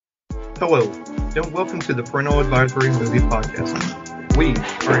Hello, and welcome to the Parental Advisory Movie Podcast. We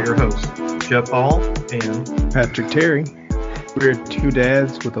are your hosts, Jeff Hall and Patrick Terry. We're two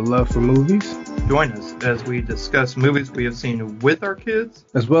dads with a love for movies. Join us as we discuss movies we have seen with our kids,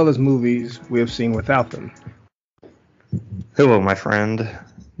 as well as movies we have seen without them. Hello, my friend.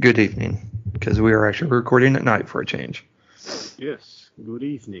 Good evening, because we are actually recording at night for a change. Yes, good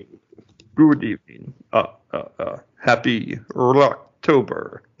evening. Good evening. Happy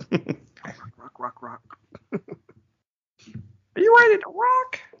Rocktober. Rock. Are you ready to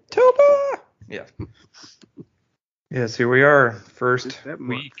rock, Toba? Yeah. Yes, here we are. First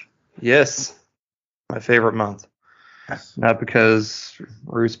week. Yes. My favorite month. Not because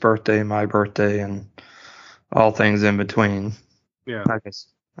Ruth's birthday, my birthday, and all things in between. Yeah. I guess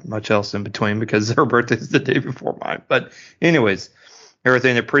not much else in between because her birthday is the day before mine. But anyways,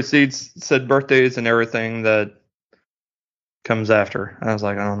 everything that precedes said birthdays and everything that comes after. I was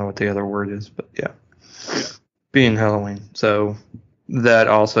like, I don't know what the other word is, but yeah. Being Halloween. So that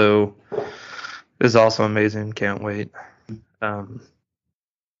also is also amazing. Can't wait. But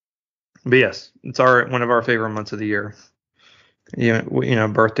yes, it's one of our favorite months of the year. You know,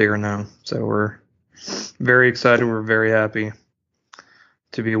 birthday or no. So we're very excited. We're very happy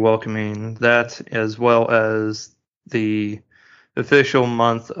to be welcoming that, as well as the official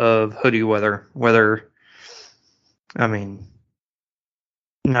month of hoodie weather.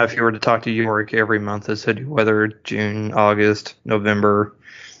 Now if you were to talk to York, every month is hoodie weather. June, August, November,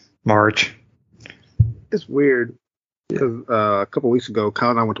 March. It's weird because a couple weeks ago,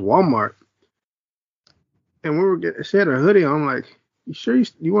 Kyle and I went to Walmart, and she had her hoodie on. I'm like, you sure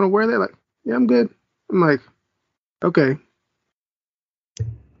you want to wear that? Like, yeah, I'm good. I'm like, okay.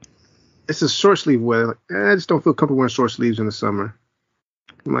 It's a short sleeve weather. Like, I just don't feel comfortable wearing short sleeves in the summer.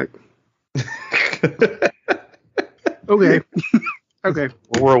 I'm like, okay. Okay.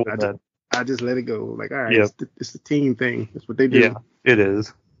 We'll with that. I just let it go. Like, all right, Yep. It's the teen thing. That's what they do. Yeah, it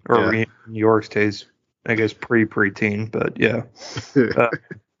is. Or Yeah. in New York's case, I guess pre-teen, but yeah.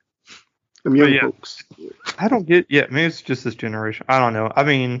 Them young yeah. folks. I don't get. Yeah, maybe it's just this generation. I don't know. I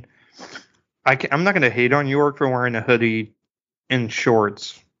mean, I'm not going to hate on York for wearing a hoodie and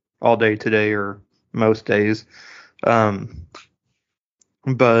shorts all day today or most days. But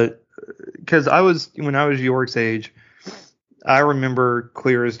because when I was York's age, I remember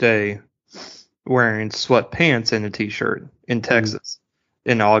clear as day wearing sweatpants and a t-shirt in Texas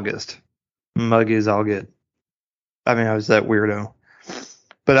in August. Muggy as I'll get. I mean, I was that weirdo.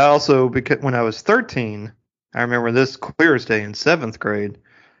 But I also, because when I was 13, I remember this clear as day in 7th grade.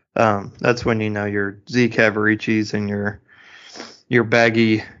 That's when, you know, your Z Cavariccis and your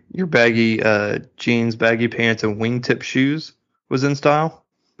baggy jeans, baggy pants, and wingtip shoes was in style.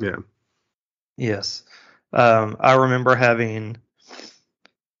 Yeah. Yes. I remember having,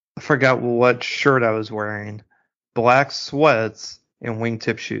 I forgot what shirt I was wearing, black sweats and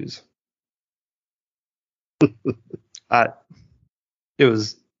wingtip shoes. It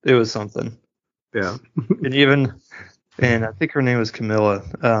was something. Yeah. and I think her name was Camilla.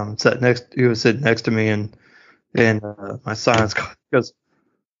 He was sitting next to me, and my science goes,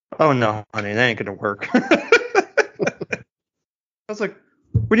 "Oh no, honey, that ain't gonna work." I was like,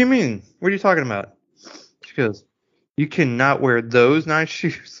 "What do you mean? What are you talking about?" She goes, "You cannot wear those nice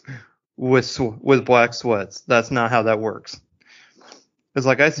shoes with black sweats. That's not how that works." It's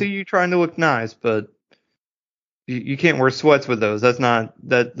like, I see you trying to look nice, but you can't wear sweats with those. That's not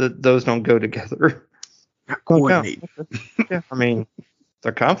those don't go together. Not coordinate. Yeah, I mean,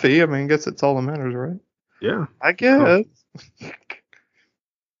 they're comfy. I mean, I guess it's all that matters, right? Yeah. I guess.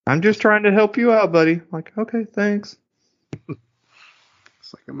 I'm just trying to help you out, buddy. I'm like, okay, thanks.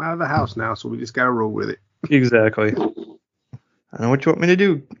 It's like I'm out of the house now, so we just gotta roll with it. Exactly. I know what you want me to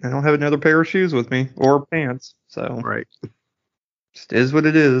do. I don't have another pair of shoes with me or pants, so Right. just is what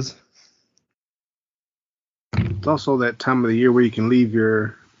it is. It's also that time of the year where you can leave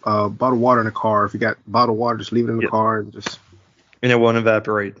your bottled water in the car. If you got bottled water, just leave it in the car and just. And it won't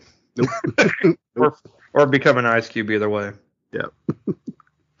evaporate. Nope. or become an ice cube either way. Yeah.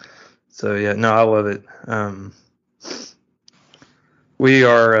 So yeah, no, I love it. We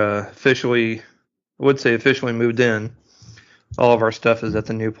are officially moved in. All of our stuff is at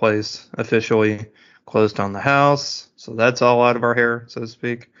the new place, officially closed on the house. So that's all out of our hair, so to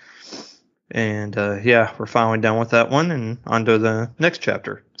speak. And yeah, we're finally done with that one and on to the next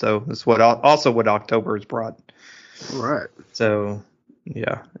chapter. So this is what October has brought. All right. So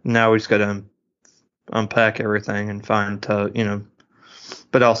yeah, now we just got to unpack everything and find,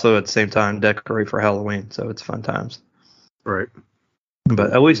 but also at the same time decorate for Halloween. So it's fun times. Right.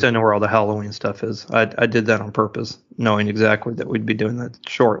 But at least I know where all the Halloween stuff is. I did that on purpose, knowing exactly that we'd be doing that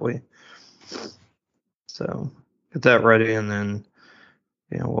shortly. So get that ready, and then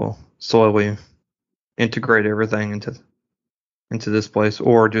we'll slowly integrate everything into this place,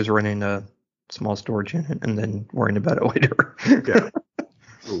 or just renting a small storage unit and then worrying about it later. Yeah.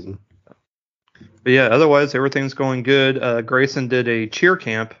 Ooh. But yeah, otherwise everything's going good. Grayson did a cheer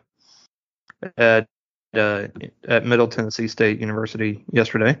camp at Middle Tennessee State University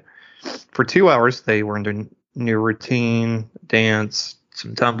yesterday. For 2 hours, they learned a new routine, dance,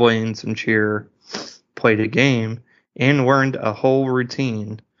 some tumbling, some cheer, played a game, and learned a whole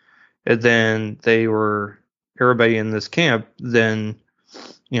routine. And then everybody in this camp then,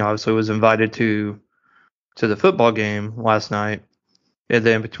 obviously was invited to the football game last night. And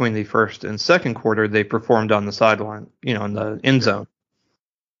then between the first and second quarter, they performed on the sideline, in the end zone.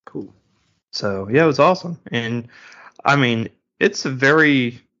 Cool. So, yeah, it was awesome. And, I mean, it's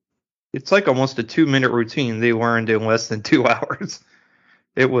like almost a 2-minute routine they learned in less than 2 hours.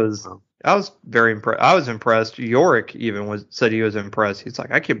 I was very impressed. I was impressed. Yorick even said he was impressed. He's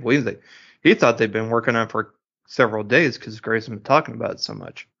like, I can't believe he thought they'd been working on it for several days because Grayson been talking about it so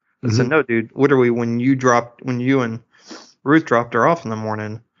much. I said, no, dude, literally when you and Ruth dropped her off in the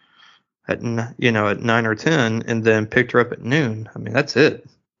morning at 9 or 10 and then picked her up at noon. I mean, that's it.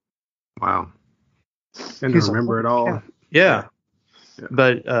 Wow. And remember it all. Yeah.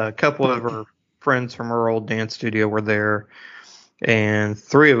 But a couple of her friends from her old dance studio were there, and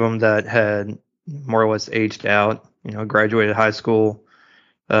 3 of them that had more or less aged out, graduated high school,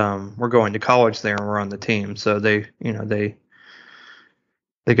 were going to college there and were on the team. So they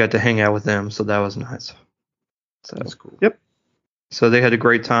got to hang out with them. So that was nice. So that's cool. Yep. So they had a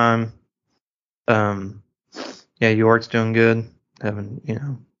great time. York's doing good.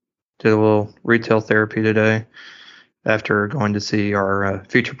 Did a little retail therapy today after going to see our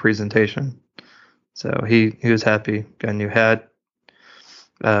feature presentation. So he was happy. Got a new hat.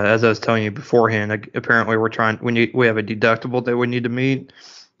 As I was telling you beforehand, apparently we have a deductible that we need to meet.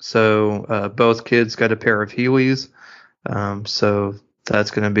 So both kids got a pair of Heelys. So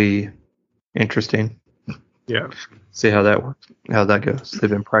that's going to be interesting. Yeah. See how that works, how that goes. They've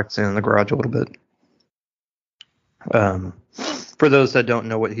been practicing in the garage a little bit. For those that don't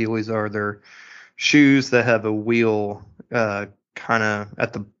know what Heelys are, they're shoes that have a wheel kind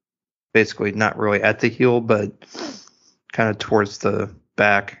of basically not really at the heel, but kind of towards the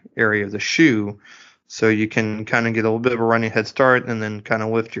back area of the shoe. So you can kind of get a little bit of a running head start and then kind of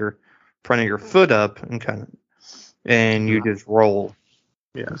lift your front of your foot up and you just roll.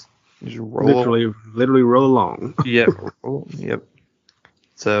 Yes. Just roll. Literally roll along. Yep. Yep.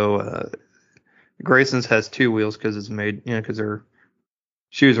 So Grayson's has 2 wheels because it's made, because their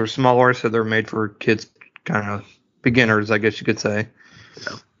shoes are smaller, so they're made for kids, kind of beginners, I guess you could say.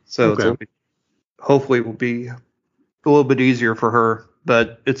 Yeah. So hopefully it will be a little bit easier for her.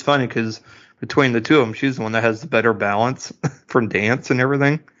 But it's funny because between the 2 of them, she's the one that has the better balance from dance and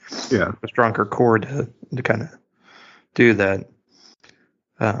everything. Yeah. A stronger core to kind of do that.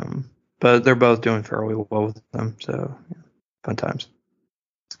 But they're both doing fairly well with them. So fun times.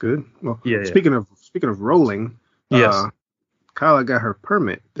 It's good. Well, yeah. Speaking of rolling, yes. Kyla got her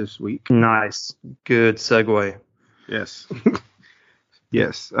permit this week. Nice. Good segue. Yes.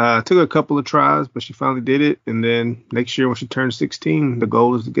 Yes. Took her a couple of tries, but she finally did it. And then next year when she turns 16, the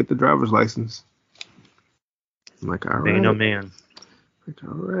goal is to get the driver's license. I'm like, all right. Man, oh man. Like, all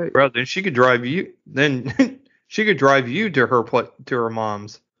right. Bro, then she could drive you. Then she could drive you to her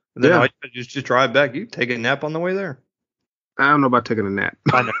mom's. And then all you gotta do is just drive back. You take a nap on the way there. I don't know about taking a nap.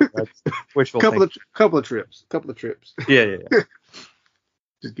 I know. That's wishful couple of trips. Yeah.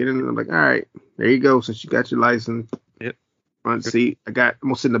 Just get in and I'm like, all right, there you go. Since you got your license. Yep. Front seat. I'm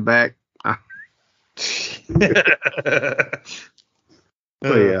gonna sit in the back. So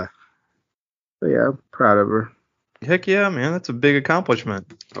yeah, I'm proud of her. Heck yeah, man. That's a big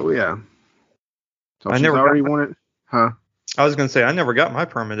accomplishment. Oh yeah. So I she's never already wanted, huh? I was gonna say I never got my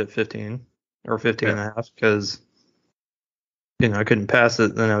permit at 15 or 15 and a half because I couldn't pass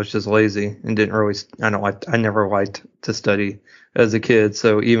it. Then I was just lazy and didn't really. I never liked to study as a kid.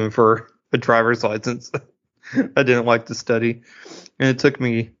 So even for a driver's license, I didn't like to study. And it took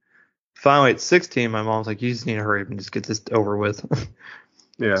me finally at 16. My mom's like, "You just need to hurry up and just get this over with."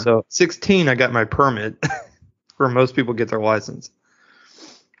 Yeah. So 16, I got my permit. Where most people get their license.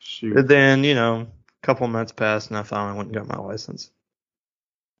 Shoot. And then a couple months passed, and I finally went and got my license.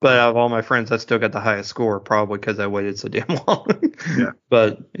 But out of all my friends, I still got the highest score, probably because I waited so damn long. Yeah.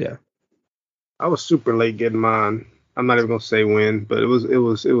 But yeah. I was super late getting mine. I'm not even gonna say when, but it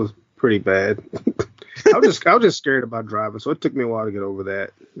was pretty bad. I was just scared about driving, so it took me a while to get over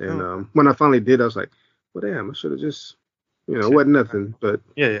that. And when I finally did, I was like, well, damn, I should have just, it wasn't nothing. But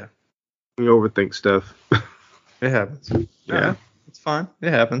yeah. You overthink stuff. It happens. Yeah. It's fine.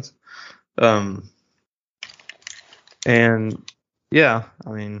 It happens. And yeah, I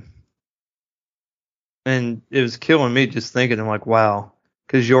mean, and it was killing me just thinking, I'm like, wow,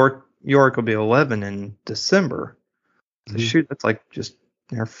 because York will be 11 in December. So shoot, that's like just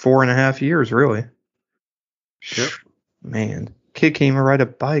 4.5 years, really. Yep. Man, kid can't even ride a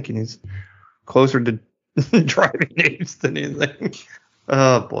bike, and he's closer to driving age than anything.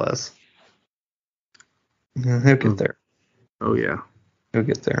 Oh, bless. He'll get there. Oh, yeah. He'll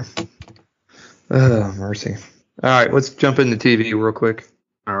get there. Oh, mercy. All right, let's jump into TV real quick.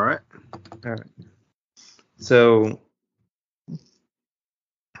 All right. So,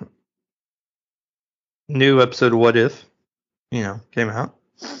 new episode of What If, came out.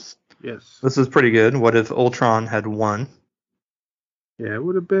 Yes. This is pretty good. What if Ultron had won? Yeah, it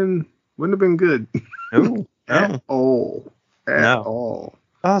wouldn't have been good. No. At all. No. All.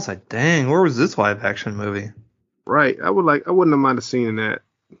 I was like, dang, where was this live action movie? Right. I wouldn't have minded seeing that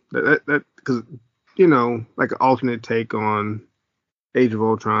because like an alternate take on Age of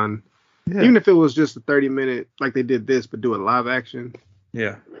Ultron. Yeah. Even if it was just a 30-minute, like they did this, but do it live action.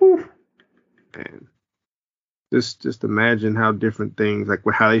 Yeah. And just imagine how different things, like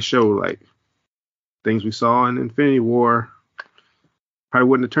how they show like things we saw in Infinity War, probably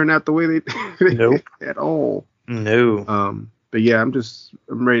wouldn't have turned out the way they Nope. at all. No. But yeah, I'm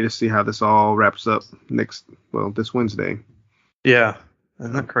ready to see how this all wraps up this Wednesday. Yeah.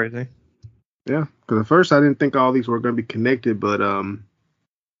 Isn't that crazy? Yeah, because at first I didn't think all these were going to be connected, but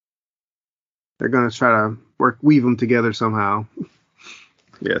they're going to try to weave them together somehow.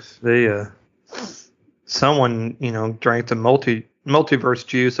 Yes. They someone drank the multiverse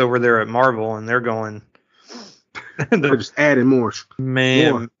juice over there at Marvel, and they're going. They're just adding more.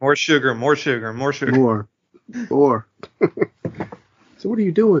 Man, more sugar. More. So what are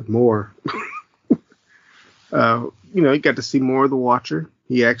you doing? More. You got to see more of the Watcher.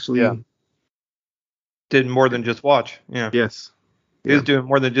 He actually did more than just watch. Yeah. Yes. He was doing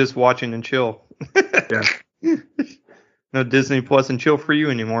more than just watching and chill. Yeah. No Disney Plus and chill for you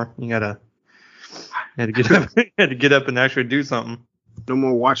anymore. You had to get up. Had to get up and actually do something. No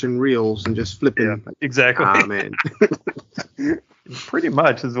more watching reels and just flipping. Yeah, exactly. Ah, man. Pretty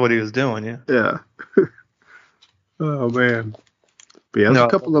much is what he was doing. Yeah. Yeah. Oh man. But yeah, there's a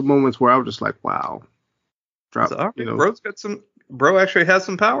couple of moments where I was just like, wow. Bro actually has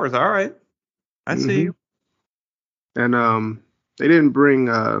some powers. All right. I see you. And they didn't bring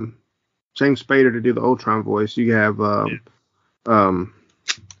James Spader to do the Ultron voice. You have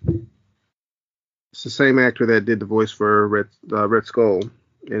it's the same actor that did the voice for Red Skull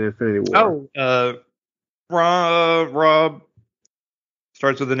in Infinity War. Rob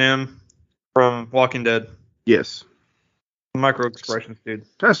starts with an M from Walking Dead. Yes. Micro expressions, dude.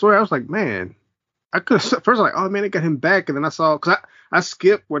 I swear, I was like, man, I could have. First, I was like, oh man, they got him back, and then I saw because I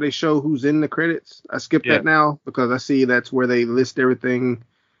skipped where they show who's in the credits. I skipped that now because I see that's where they list everything,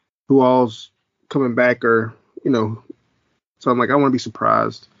 who all's coming back, or So I'm like, I want to be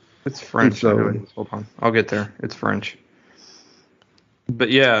surprised. It's French. So, hold on, I'll get there. It's French. But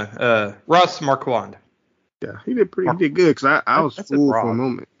yeah, Ross Marquand. Yeah, he did good because I was fooled for a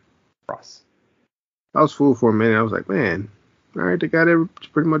moment. Ross. I was fooled for a minute. I was like, man, all right, they got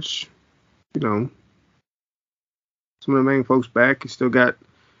pretty much, some of the main folks back. You still got,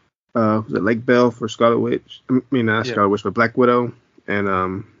 was it Lake Bell for Scarlet Witch? I mean, not Scarlet Witch, but Black Widow.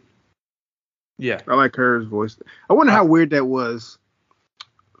 And, I like her voice. I wonder how weird that was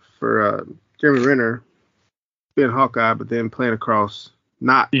for Jeremy Renner being Hawkeye, but then playing across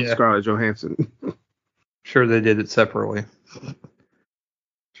not Scarlett Johansson. Sure, they did it separately.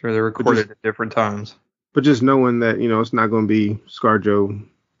 Sure, they recorded at different times. But just knowing that, it's not going to be ScarJo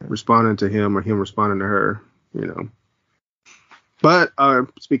responding to him or him responding to her, But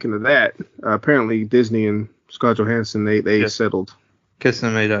speaking of that, apparently Disney and Scarlett Johansson, they settled. Kissing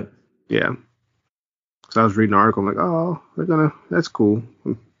and made up. Yeah. Because I was reading an article, I'm like, that's cool.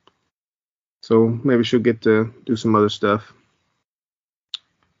 So maybe she'll get to do some other stuff.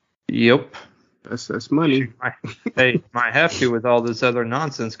 Yep. That's money. Hey, might have to with all this other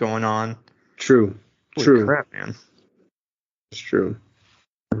nonsense going on. True. Holy crap, man. It's true.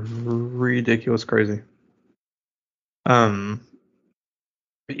 Ridiculous, crazy. But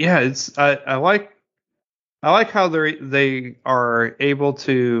yeah, it's I like how they are able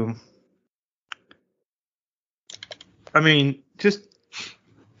to. I mean, just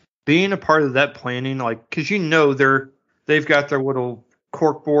being a part of that planning, like, because they've got their little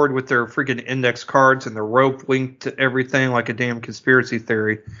cork board with their freaking index cards and the rope linked to everything like a damn conspiracy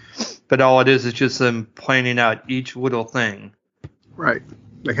theory. But all it is just them planning out each little thing. Right.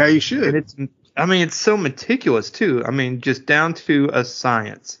 Like how you And should. it's so meticulous too. I mean, just down to a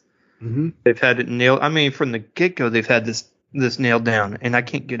science. Mm-hmm. They've had it nailed. I mean, from the get go, they've had this nailed down, and I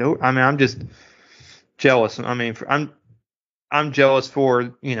can't get over. I mean, I'm just jealous. I mean, I'm jealous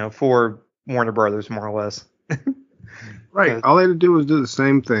for Warner Brothers more or less. Right. All they had to do was do the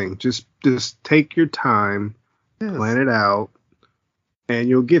same thing. Just take your time, plan it out, and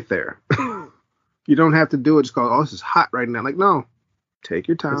you'll get there. You don't have to do it just because, oh, this is hot right now. Like, no. Take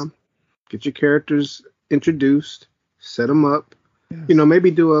your time. Get your characters introduced. Set them up. Yes.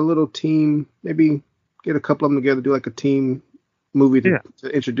 Maybe do a little team. Maybe get a couple of them together. Do like a team movie to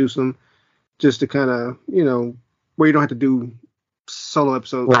introduce them. Just to kind of, where you don't have to do solo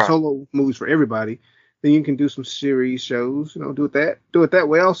episodes, solo movies for everybody. Then you can do some series shows, do it that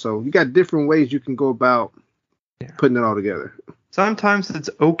way also. You got different ways you can go about putting it all together. Sometimes it's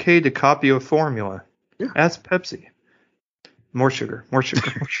okay to copy a formula. Yeah. Ask Pepsi. More sugar, more sugar,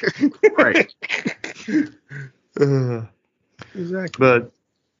 more sugar. Right. Exactly. But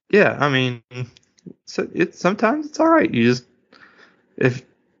yeah, I mean, sometimes it's all right. It's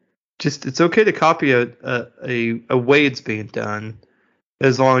okay to copy a way it's being done,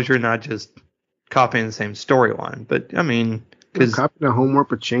 as long as you're not just copying the same storyline. But I mean, because copying the homework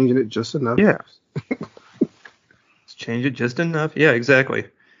but changing it just enough. Yeah. Change it just enough. Yeah, exactly.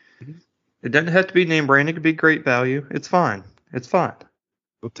 Mm-hmm. It doesn't have to be name brand. It could be great value. It's fine. It's fine.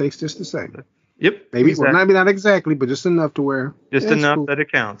 It tastes just the same. Yep. Maybe not exactly, but just enough to where enough that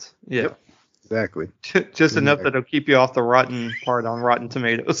it counts. Yeah. Yep. Exactly. Just enough that it'll keep you off the rotten part on Rotten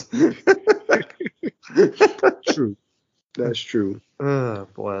Tomatoes. True. That's true. Oh,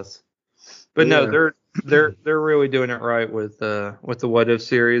 bless. But no, they're really doing it right with the What If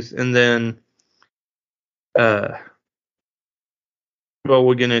series, and then well,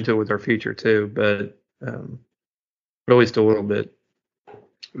 we'll get into it with our feature too, but at least a little bit.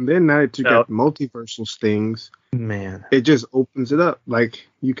 And then now that you got multiversal things, man, it just opens it up. Like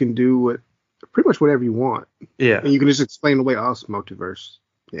you can do pretty much whatever you want. Yeah, and you can just explain away us multiverse.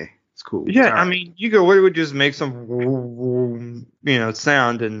 Yeah, it's cool. Yeah, I mean, we would just make some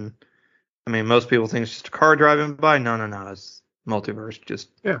sound, and I mean, most people think it's just a car driving by. No, it's multiverse. Just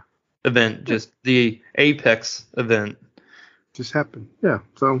event, just the apex event. Just happened. Yeah,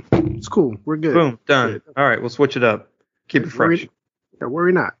 so it's cool. We're good. Boom, done. Good. All right, we'll switch it up. Keep it fresh.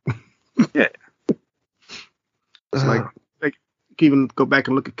 Worry not. Yeah. It's like even go back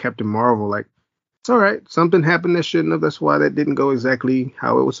and look at Captain Marvel. Like, it's all right. Something happened that shouldn't have. That's why that didn't go exactly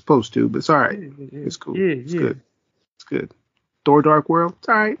how it was supposed to. But it's all right. It's cool. Yeah, it's good. It's good. Thor: Dark World. It's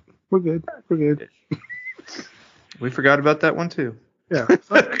all right. We're good. We're good. We forgot about that one too. Yeah.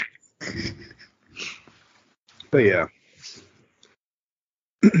 But yeah.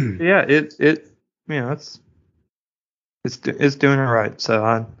 Yeah, it's doing all right. So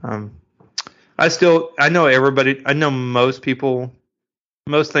I know most people,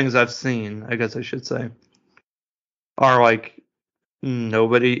 most things I've seen, I guess I should say, are like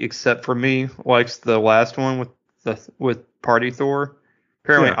nobody except for me likes the last one with Party Thor.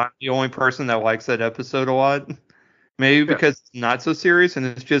 Apparently, I'm the only person that likes that episode a lot. Maybe because it's not so serious and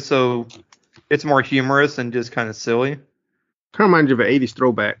it's just it's more humorous and just kind of silly. Kind of reminds you of an 80s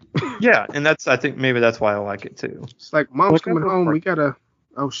throwback. Yeah, and I think maybe that's why I like it too. It's like, Mom's coming home. We gotta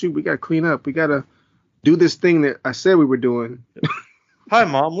clean up. We gotta do this thing that I said we were doing. Hi,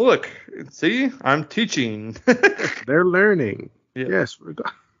 Mom. Look, see, I'm teaching. They're learning. Yeah. Yes,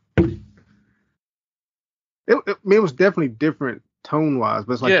 it was definitely different tone wise,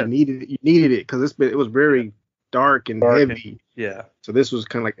 but it's like you needed it because it was very dark and heavy. Yeah. So this was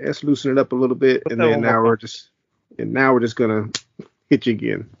kind of like, let's loosen it up a little bit, and then now we're just gonna hit you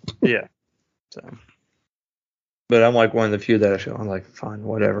again. Yeah. So, but I'm like one of the few that I'm like, fine,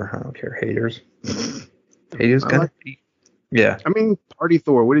 whatever, I don't care. Haters gonna be. Yeah. I mean, Party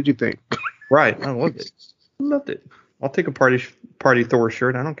Thor. What did you think? Right. I loved it. I'll take a Party Thor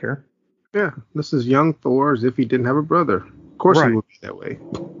shirt. I don't care. Yeah. This is young Thor as if he didn't have a brother. Of course he would be that way.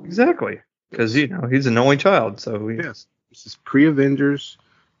 Exactly. Because he's an only child. So yes. This is pre-Avengers,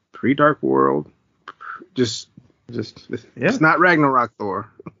 pre-Dark World. It's not Ragnarok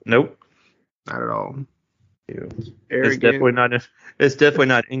Thor. Nope. Not at all. It's definitely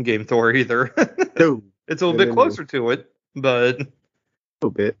not in-game Thor either. No. It's a little bit closer to it, but a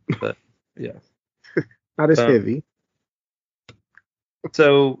little bit. But yeah. Not as heavy.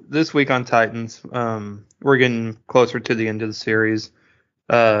 So this week on Titans, we're getting closer to the end of the series.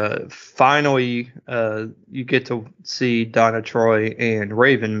 Finally, you get to see Donna Troy and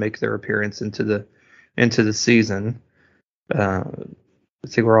Raven make their appearance into the season. I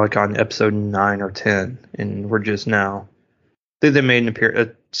think we're like on episode 9 or 10, and we're just now they made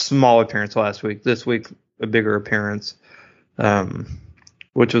a small appearance last week. This week, a bigger appearance,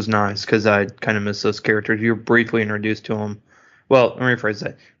 which was nice because I kind of missed those characters. You were briefly introduced to them. Well, let me rephrase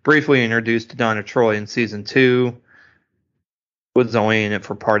that. Briefly introduced to Donna Troy in season 2. Was only in it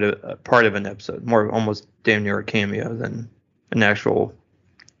for part of an episode, more almost damn near a cameo than an actual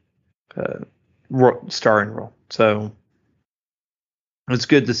starring role. So it's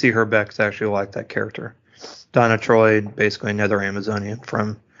good to see her back. 'Cause I actually like that character. Donna Troy, basically another Amazon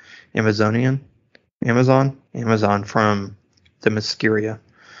from the Themyscira.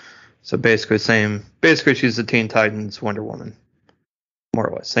 So basically she's the Teen Titans Wonder Woman, more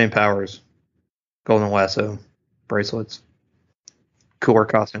or less. Same powers, golden lasso, bracelets. Cooler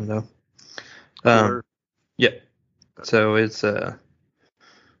costume though. Yeah. So it's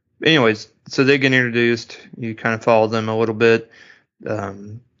anyways, so they get introduced. You kind of follow them a little bit.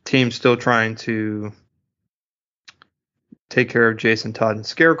 Team's still trying to take care of Jason Todd and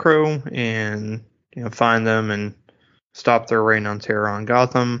Scarecrow, and find them and stop their reign on terror on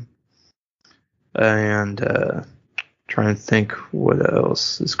Gotham. And trying to think what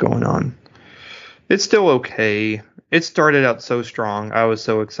else is going on. It's still okay. It started out so strong. I was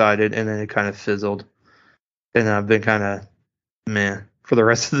so excited, and then it kind of fizzled. And I've been kind of meh for the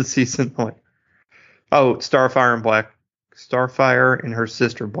rest of the season. Like, oh, Starfire and her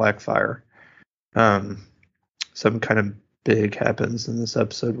sister Blackfire. Some kind of big happens in this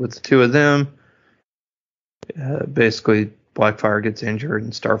episode with the two of them. Basically, Blackfire gets injured,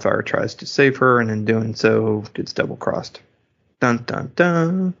 and Starfire tries to save her, and in doing so, gets double crossed. Dun dun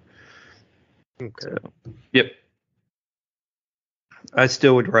dun. Okay. So, yep. I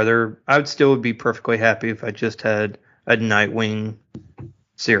would still be perfectly happy if I just had a Nightwing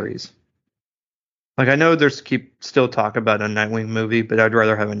series. Like, I know there's still talk about a Nightwing movie, but I'd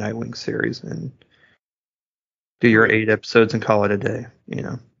rather have a Nightwing series and do your 8 episodes and call it a day,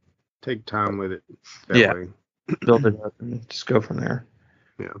 Take time with it. Yeah. Way. Build it up and just go from there.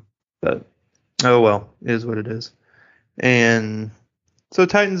 Yeah. But, oh well, it is what it is. And so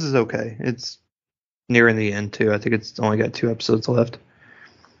Titans is okay. It's nearing the end, too. I think it's only got 2 episodes left.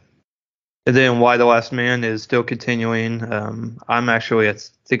 And then Why the Last Man is still continuing. I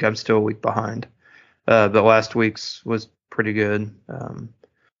think I'm still a week behind. But last week's was pretty good.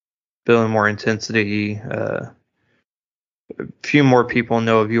 Building more intensity. A few more people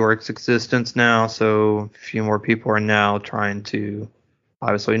know of Yorick's existence now, so a few more people are now trying to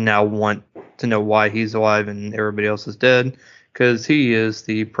obviously now want to know why he's alive and everybody else is dead, because he is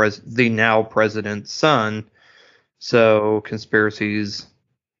the now president's son. So conspiracies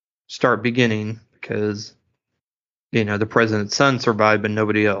start beginning because the president's son survived, but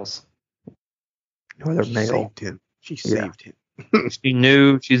nobody else. No other male. Saved him. She saved him. She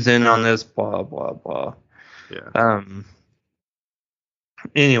knew she's in on this. Blah blah blah. Yeah.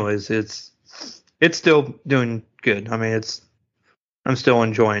 Anyways, it's still doing good. I mean, I'm still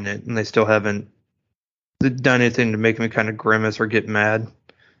enjoying it, and they still haven't done anything to make me kind of grimace or get mad.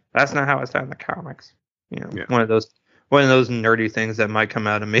 That's not how it's done in the comics. Yeah. One of those nerdy things that might come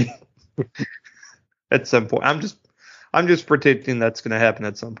out of me at some point. I'm just predicting that's going to happen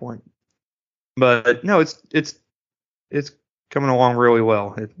at some point. But no, it's coming along really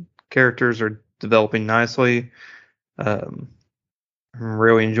well. Characters are developing nicely. I'm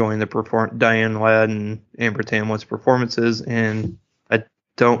really enjoying the Diane Ladd and Amber Tamlin's performances, and I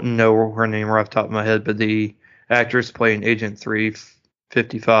don't know her name right off the top of my head, but the actress playing Agent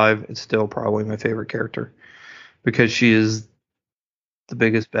 355 is still probably my favorite character because she is the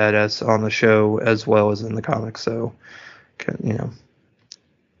biggest badass on the show as well as in the comics. So,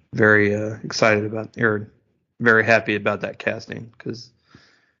 very excited about, or very happy about that casting,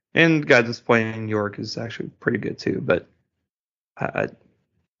 and the guy that's playing in New York is actually pretty good too. But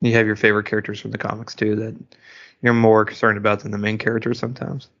you have your favorite characters from the comics too that you're more concerned about than the main characters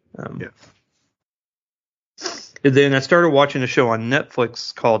sometimes. Yeah. And then I started watching a show on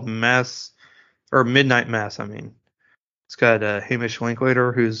Netflix called Midnight Mass. It's got Hamish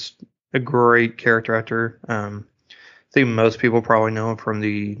Linklater, who's a great character actor. I think most people probably know him from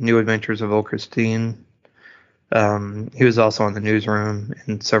the New Adventures of Old Christine. He was also on The Newsroom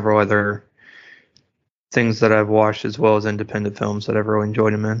and several other things that I've watched, as well as independent films that I've really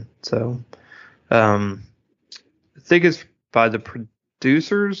enjoyed him in. So I think it's by the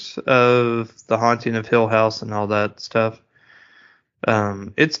producers of The Haunting of Hill House and all that stuff.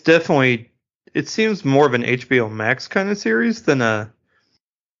 It's definitely, it seems more of an HBO Max kind of series than a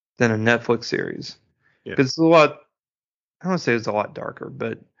Netflix series. Because it's a lot, I don't want to say it's a lot darker,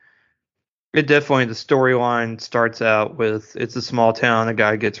 but it definitely, the storyline starts out with, it's a small town, a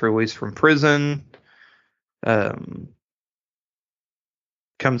guy gets released from prison.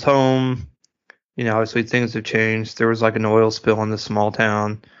 comes home. Obviously things have changed. There was like an oil spill in this small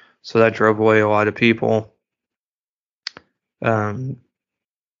town, so that drove away a lot of people. So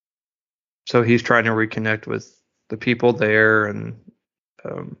he's trying to reconnect with the people there, and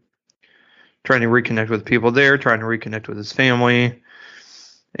trying to reconnect with people there, trying to reconnect with his family,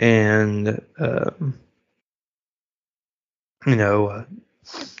 and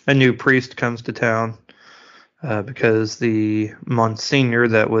a new priest comes to town because the Monsignor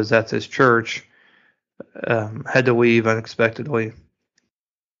that was at this church had to leave unexpectedly.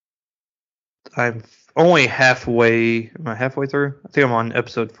 I'm only halfway. Am I halfway through? I think I'm on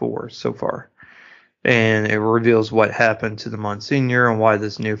episode 4 so far, and it reveals what happened to the Monsignor and why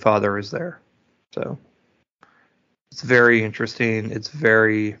this new father is there. So it's very interesting. It's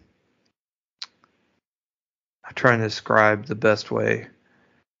very. I'm trying to describe the best way.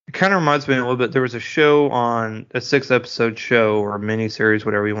 It kind of reminds me a little bit. There was a show on a 6-episode show or a mini series,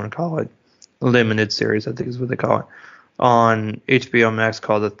 whatever you want to call it, a limited series, I think is what they call it, on HBO Max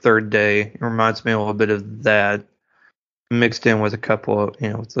called The Third Day. It reminds me a little bit of that, mixed in with a couple of,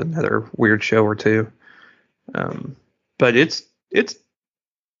 with another weird show or two. But it's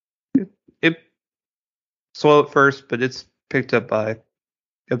slow at first, but it's picked up by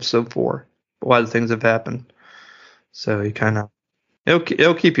episode 4. A lot of things have happened, so you kind of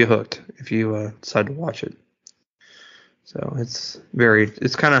it'll keep you hooked if you decide to watch it. So it's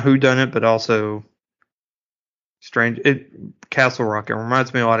kind of whodunit, but also strange. Castle Rock. It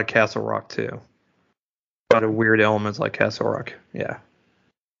reminds me a lot of Castle Rock too. A lot of weird elements like Castle Rock. Yeah.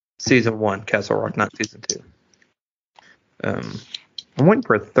 Season 1, Castle Rock, not season 2. I'm waiting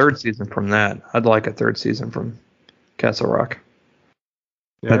for a 3rd season from that. I'd like a 3rd season from Castle Rock.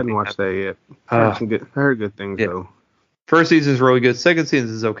 Yeah, I hadn't watched that yet. I heard good things though. First season is really good. Second season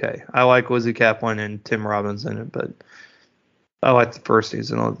is okay. I like Lizzie Kaplan and Tim Robbins in it, but I like the first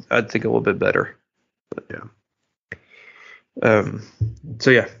season. I think a little bit better. But yeah.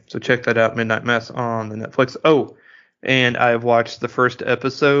 So check that out, Midnight Mass on the Netflix. Oh, and I've watched the first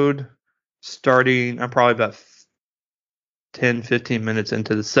episode starting. I'm probably about 10-15 minutes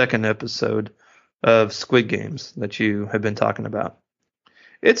into the second episode of Squid Games that you have been talking about.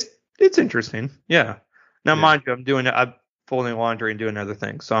 It's interesting. Yeah. Now, mind you, I'm folding laundry and doing other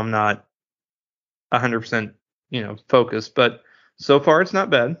things, so I'm not 100%, focused. But so far, it's not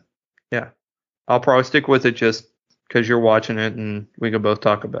bad. Yeah, I'll probably stick with it just because you're watching it and we can both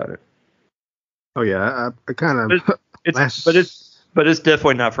talk about it. Oh yeah, I kind of. But it's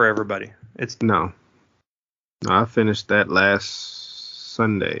definitely not for everybody. No, I finished that last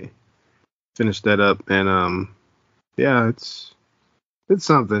Sunday. Finished that up, and yeah, it's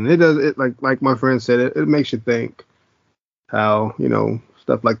something. It does it like my friend said. It makes you think how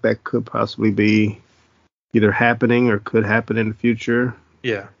stuff like that could possibly be either happening or could happen in the future.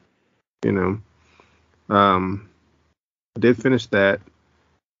 Yeah. I did finish that.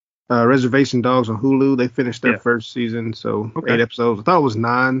 Reservation Dogs on Hulu. They finished their first season, so 8 episodes. I thought it was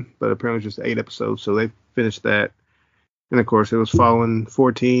 9, but apparently just 8 episodes. So they finished that, and of course it was following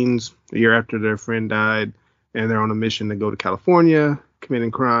 4 teens a year after their friend died, and they're on a mission to go to California,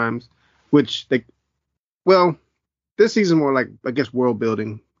 committing crimes, which this season more like, I guess, world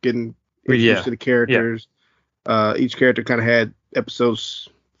building, getting introduced to the characters. Yeah. Each character kind of had episodes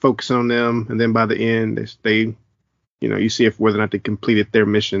focusing on them, and then by the end, they you see if whether or not they completed their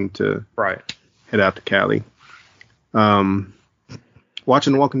mission to head out to Cali.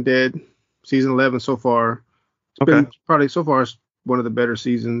 Watching The Walking Dead, season 11 so far. It's been probably so far it's one of the better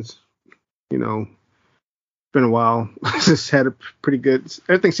seasons. It's been a while. It's had a pretty good.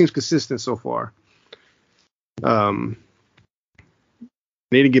 Everything seems consistent so far.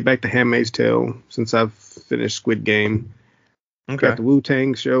 Need to get back to Handmaid's Tale since I've finished Squid Game. Got the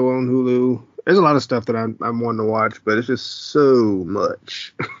Wu-Tang show on Hulu. There's a lot of stuff that I'm wanting to watch, but it's just so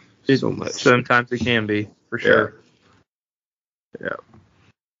much. So much. Sometimes it can be, for sure. Yeah.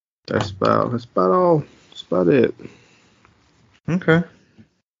 That's about all. That's about it. Okay.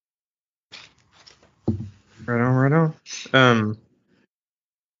 Right on.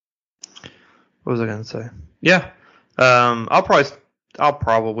 What was I gonna say? Yeah. I'll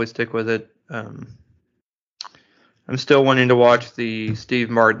probably stick with it. I'm still wanting to watch the Steve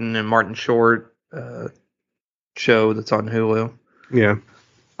Martin and Martin Short show that's on Hulu. Yeah.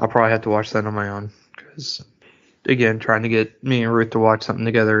 I'll probably have to watch that on my own because, again, trying to get me and Ruth to watch something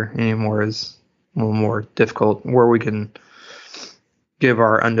together anymore is a little more difficult, where we can give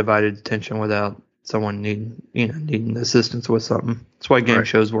our undivided attention without someone needing assistance with something. That's why game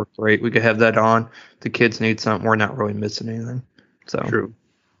shows work great. We could have that on. The kids need something. We're not really missing anything. So true.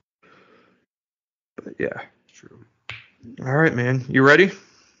 But yeah. True. All right, man. You ready?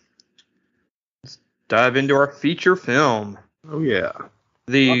 dive into our feature film. Oh yeah. Rock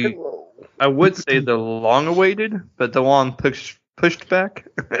The and roll. I would say the long-awaited, but the long pushed back.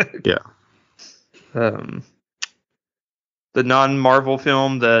 Yeah. The non-Marvel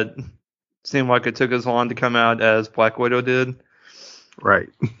film that seemed like it took as long to come out as Black Widow did. Right.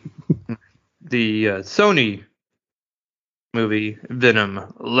 The Sony movie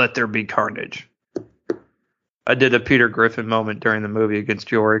Venom: Let There Be Carnage. I did a Peter Griffin moment during the movie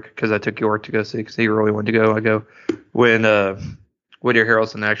against York because I took York to go see because he really wanted to go. I go when Woody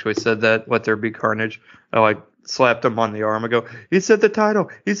Harrelson actually said that, "Let There Be Carnage." I like slapped him on the arm. I go, "He said the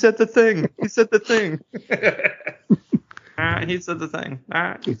title. He said the thing. He said the thing." He said the thing.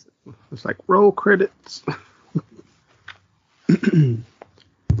 It's like roll credits.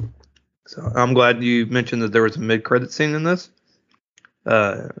 So I'm glad you mentioned that there was a mid-credit scene in this.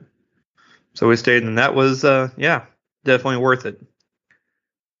 So we stayed, and that was, definitely worth it.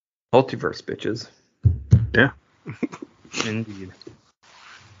 Multiverse, bitches. Yeah. Indeed.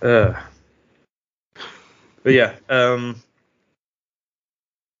 But yeah,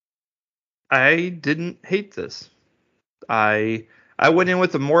 I didn't hate this. I went in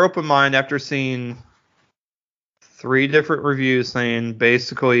with a more open mind after seeing 3 different reviews saying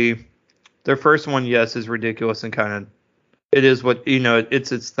basically their first one, yes, is ridiculous and kind of it is what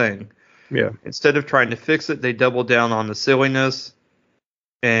it's its thing. Yeah. Instead of trying to fix it, they doubled down on the silliness,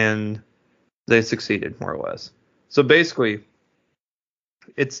 and they succeeded more or less. So basically,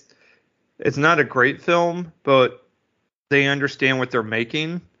 it's not a great film, but they understand what they're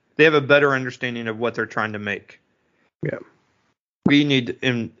making. They have a better understanding of what they're trying to make. Yeah. We need,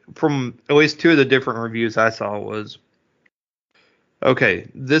 and from at least 2 of the different reviews I saw was, okay,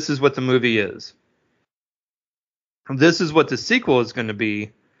 this is what the movie is. This is what the sequel is going to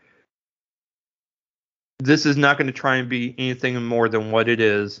be. This is not going to try and be anything more than what it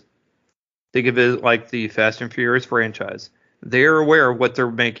is. Think of it like the Fast and Furious franchise. They're aware of what they're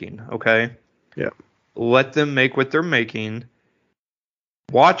making, okay? Yeah. Let them make what they're making.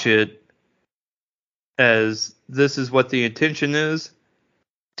 Watch it as this is what the intention is.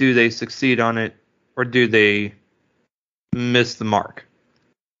 Do they succeed on it, or do they miss the mark?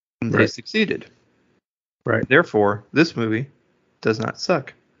 And they succeeded. Right. Therefore, this movie does not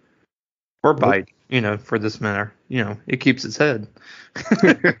suck. Or bite, for this matter. It keeps its head.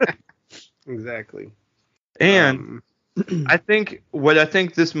 Exactly. And I think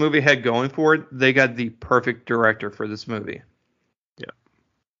this movie had going for it, they got the perfect director for this movie. Yeah.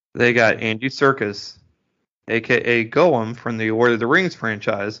 They got Andy Serkis, a.k.a. Gollum from the Lord of the Rings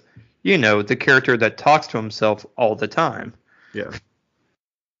franchise. The character that talks to himself all the time. Yeah.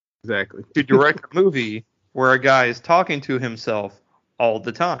 Exactly. To direct a movie where a guy is talking to himself all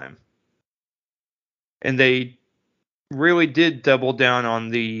the time. And they really did double down on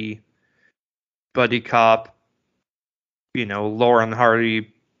the buddy cop, Lauren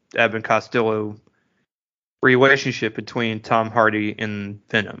Hardy, Abbott Costello relationship between Tom Hardy and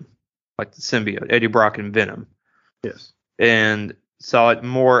Venom, like the symbiote, Eddie Brock and Venom. Yes. And saw it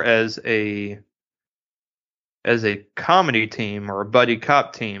more as a comedy team or a buddy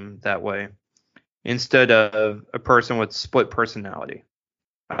cop team that way, instead of a person with split personality.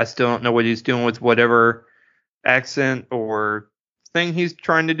 I still don't know what he's doing with whatever accent or thing he's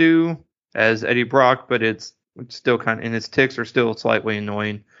trying to do as Eddie Brock, but it's still and his tics are still slightly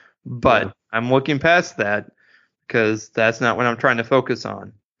annoying. But I'm looking past that because that's not what I'm trying to focus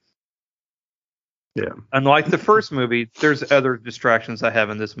on. Yeah. Unlike the first movie, there's other distractions I have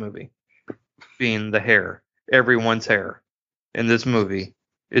in this movie, being the hair. Everyone's hair in this movie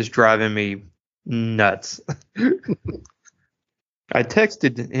is driving me nuts. I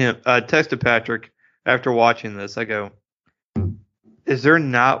texted Patrick after watching this. I go, is there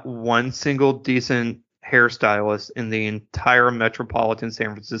not one single decent hairstylist in the entire metropolitan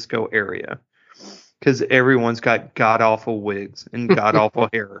San Francisco area? Because everyone's got god-awful wigs and god-awful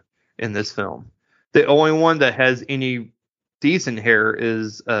hair in this film. The only one that has any decent hair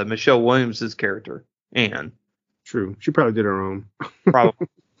is Michelle Williams' character, Anne. True. She probably did her own. Probably.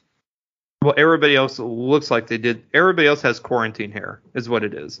 Well, everybody else looks like they did. Everybody else has quarantine hair, is what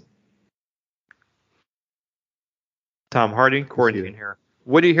it is. Tom Hardy, quarantine hair.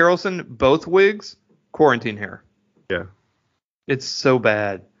 Woody Harrelson, both wigs, quarantine hair. Yeah. It's so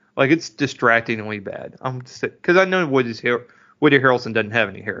bad. Like, it's distractingly bad. Because I know Woody Harrelson doesn't have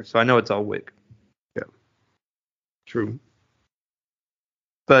any hair, so I know it's all wig. Yeah. True.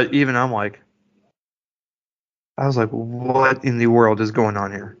 But even I was like, what in the world is going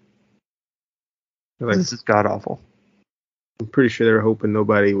on here? Like, this is god awful. I'm pretty sure they were hoping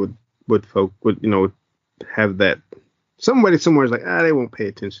nobody would have that. Somebody somewhere is like, they won't pay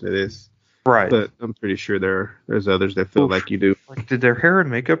attention to this. Right. But I'm pretty sure there's others that feel like you do. Like, did their hair and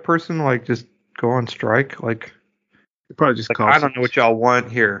makeup person like just go on strike? Like It probably just I don't know what y'all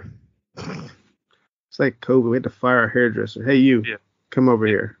want here. It's like COVID. We had to fire our hairdresser. Hey, you, come over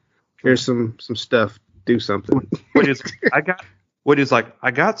here. Here's some stuff. Do something. I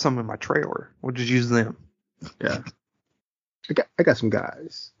got some in my trailer. We'll just use them. Yeah. I got some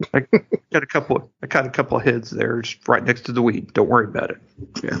guys. I got a couple of heads there, just right next to the weed. Don't worry about it.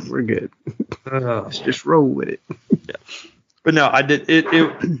 Yeah, we're good. Let's just roll with it. Yeah. But no, I did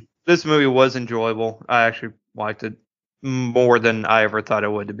it. This movie was enjoyable. I actually liked it more than I ever thought I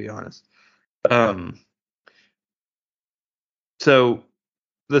would, to be honest. So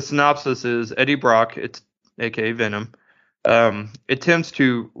the synopsis is Eddie Brock, it's aka Venom, attempts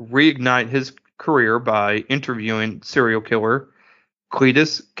to reignite his career by interviewing serial killer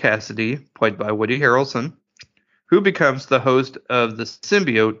Cletus Cassidy, played by Woody Harrelson, who becomes the host of the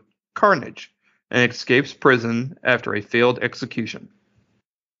symbiote Carnage and escapes prison after a failed execution.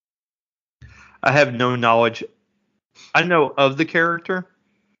 I have no knowledge. I know of the character,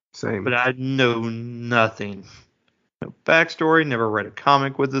 Same, but I know nothing. No backstory, never read a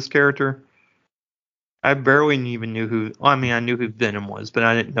comic with this character. I barely even knew who. I mean, I knew who Venom was, but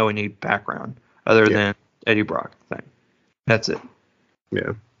I didn't know any background other than Eddie Brock thing. That's it.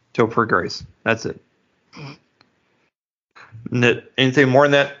 Yeah. Topher Grace. That's it. Anything more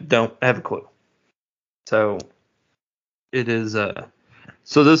than that, don't have a clue. So it is.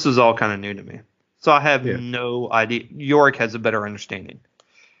 So this is all kind of new to me. So I have no idea. York has a better understanding.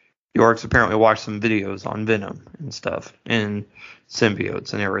 York's apparently watched some videos on Venom and stuff and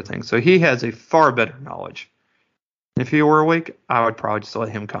symbiotes and everything. So he has a far better knowledge. If he were awake, I would probably just let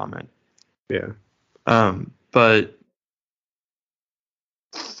him comment. Yeah. But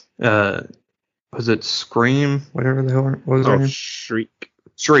was it Scream? Whatever the hell what was her name? Shriek.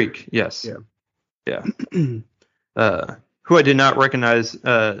 Shriek, yes. Yeah. Who I did not recognize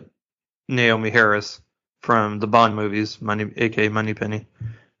Naomi Harris from the Bond movies, aka Moneypenny.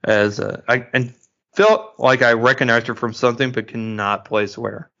 As I felt like I recognized her from something, but cannot place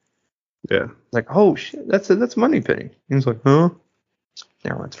where. Yeah. Like, oh shit, that's Moneypenny. He was like, huh?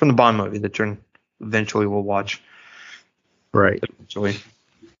 Never mind. It's from the Bond movie that you eventually will watch. Right. Eventually.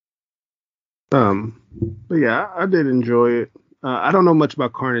 But yeah, I did enjoy it. I don't know much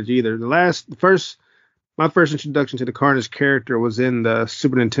about Carnage either. My first introduction to the Carnage character was in the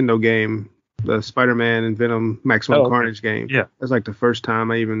Super Nintendo game, the Spider-Man and Venom Maximum Carnage game. Yeah. That's like the first time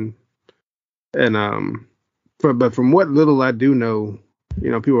I even, but from what little I do know,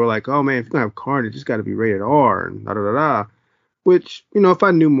 people are like, oh man, if you're gonna have Carnage, it's got to be rated R and da da da da. Which, if I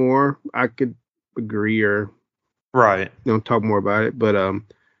knew more, I could agree or talk more about it. But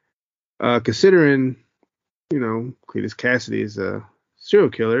considering, Cletus Cassidy is a serial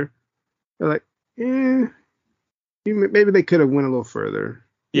killer, they're like, maybe they could have went a little further.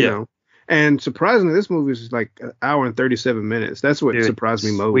 You know. And surprisingly, this movie is like an hour and 37 minutes. That's what surprised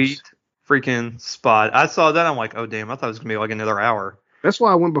me most. Sweet freaking spot. I saw that. I'm like, oh, damn. I thought it was going to be like another hour. That's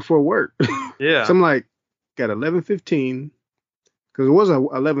why I went before work. Yeah. So I'm like, got 11:15. Because it was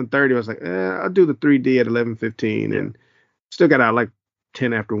 11:30. I was like, I'll do the 3D at 11:15. And still got out like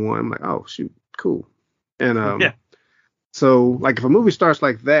 10 after 1. I'm like, oh, shoot, cool. And so, like, if a movie starts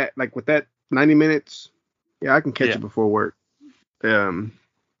like that, like with that 90 minutes, I can catch it before work.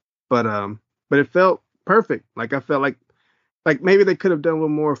 But it felt perfect. Like I felt like maybe they could have done a little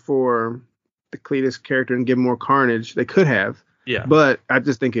more for the Cletus character and give more carnage. They could have. Yeah. But I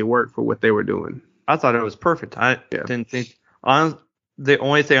just think it worked for what they were doing. I thought it was perfect. I didn't think the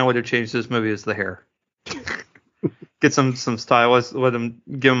only thing I would have changed this movie is the hair. Get some stylist, let them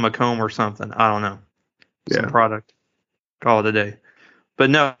give him a comb or something. I don't know. Some product. Call it a day. But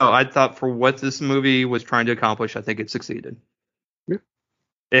no, I thought for what this movie was trying to accomplish, I think it succeeded. Yeah.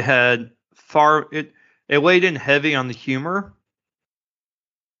 It had it laid in heavy on the humor,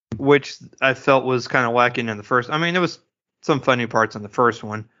 which I felt was kind of lacking in the first. I mean, there was some funny parts in the first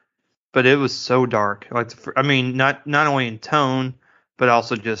one, but it was so dark. Like, not only in tone, but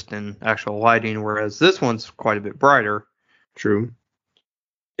also just in actual lighting. Whereas this one's quite a bit brighter. True.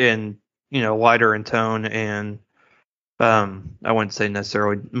 And lighter in tone, and I wouldn't say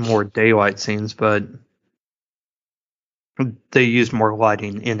necessarily more daylight scenes, but they used more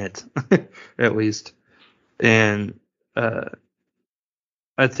lighting in it, at least. And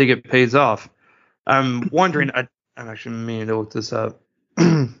I think it pays off. I'm wondering, I'm actually meaning to look this up.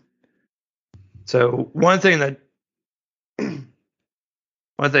 So one thing that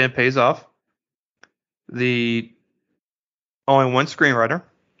pays off, the only one screenwriter,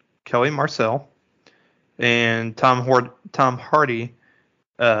 Kelly Marcel, and Tom Hardy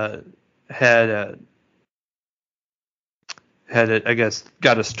I guess,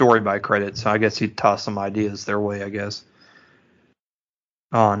 got a story by credit, so I guess he'd toss some ideas their way, I guess,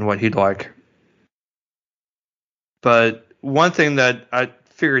 on what he'd like. But one thing that I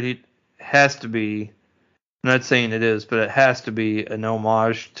figured he has to be, I'm not saying it is, but it has to be an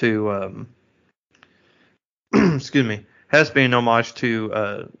homage to, excuse me, has to be an homage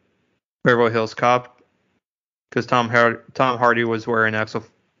to Beverly Hills Cop, because Tom Hardy was wearing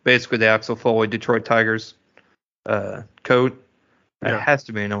basically the Axel Foley Detroit Tigers coat. Yeah. It has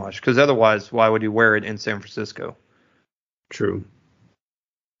to be an homage, because otherwise, why would he wear it in San Francisco? True.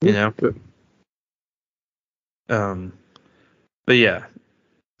 You know? But yeah.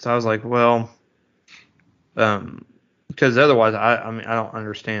 So I was like, well, because otherwise, I mean, I don't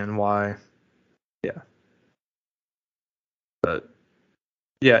understand why. Yeah. But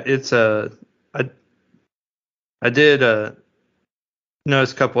yeah, it's I did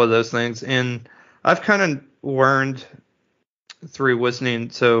notice a couple of those things, and I've kind of learned through listening.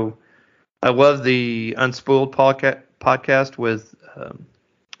 So I love the Unspooled podcast with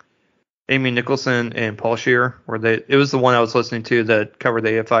Amy Nicholson and Paul Scheer, it was the one I was listening to that covered the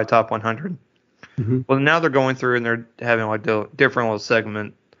AFI Top 100. Mm-hmm. Well, now they're going through and they're having like a different little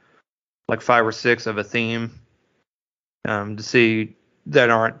segment, like 5 or 6 of a theme, to see that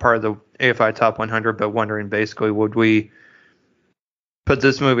aren't part of the AFI Top 100, but wondering basically, would we put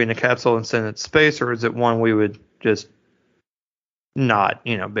this movie in a capsule and send it to space, or is it one we would just not,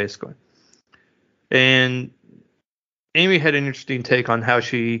 basically. And Amy had an interesting take on how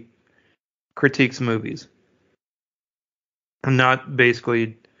she critiques movies. And not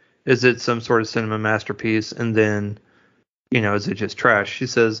basically, is it some sort of cinema masterpiece, and then, is it just trash? She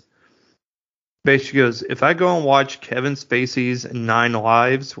says, basically goes, if I go and watch Kevin Spacey's 9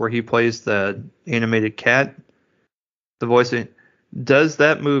 Lives, where he plays the animated cat, the voice, does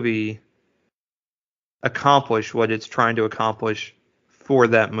that movie accomplish what it's trying to accomplish for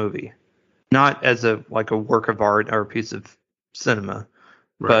that movie? Not as a work of art or a piece of cinema,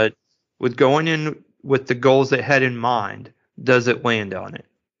 right, but with going in with the goals it had in mind, does it land on it?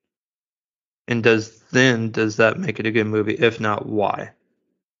 And does that make it a good movie? If not, why?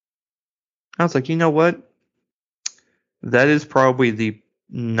 I was like, you know what? That is probably the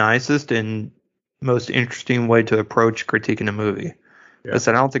nicest and most interesting way to approach critiquing a movie. Yeah. I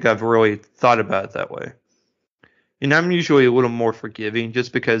said, I don't think I've really thought about it that way. And I'm usually a little more forgiving,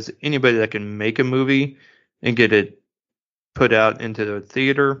 just because anybody that can make a movie and get it put out into the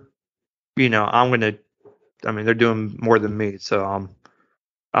theater, they're doing more than me. So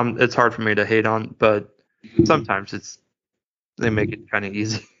it's hard for me to hate on, but sometimes they make it kind of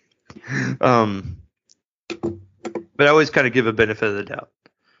easy. But I always kind of give a benefit of the doubt.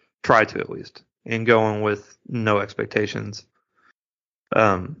 Try to, at least. And go in with no expectations.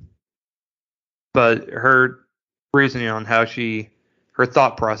 But her reasoning on her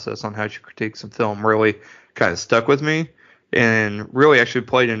thought process on how she critiques a film really kind of stuck with me, and really actually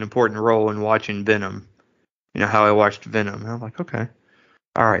played an important role in watching Venom. How I watched Venom. And I'm like, okay,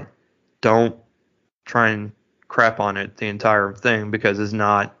 all right, don't try and crap on it the entire thing, because it's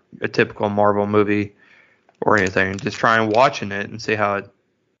not a typical Marvel movie or anything. Just try and watching it and see how it,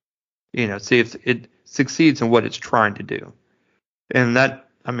 see if it succeeds in what it's trying to do. And that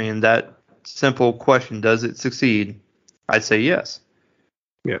simple question, does it succeed? I'd say yes.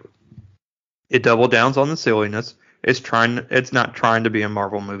 Yeah. It double downs on the silliness. It's not trying to be a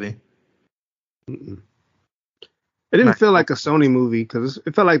Marvel movie. Mm-mm. It didn't feel like a Sony movie, because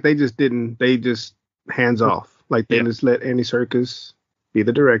it felt like they just hands off. Like they just let Andy Serkis be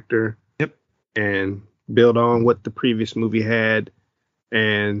the director. Yep. And build on what the previous movie had,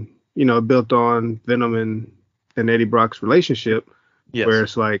 and built on Venom and Eddie Brock's relationship. Yes. Where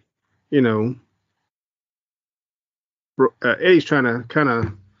it's like, Eddie's trying to kind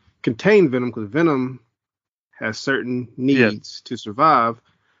of contain Venom, because Venom has certain needs to survive,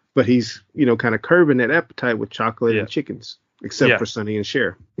 but he's kind of curbing that appetite with chocolate and chickens, except for Sonny and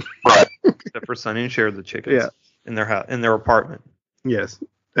Cher. Right. Except for Sonny and Cher, the chickens in their house, in their apartment. Yes.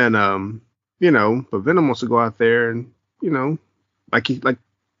 And but Venom wants to go out there and like he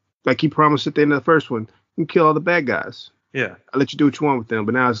promised at the end of the first one, you can kill all the bad guys. Yeah. I'll let you do what you want with them.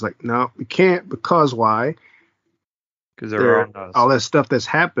 But now it's like, no, we can't, because why? Because they're on us. All that stuff that's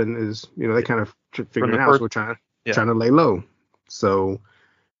happened is, they kind of figuring out. So we're trying to lay low. So,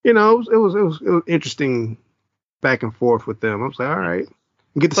 it was interesting back and forth with them. I was like, all right,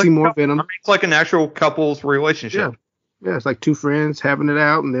 we get to see more Venom. It's like an actual couple's relationship. Yeah, it's like two friends having it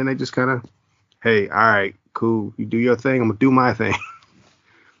out, and then they just kind of, hey, all right, cool, you do your thing, I'm gonna do my thing.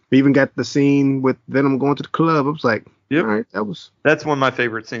 We even got the scene with Venom going to the club. I was like, Yep. All right, that was. That's one of my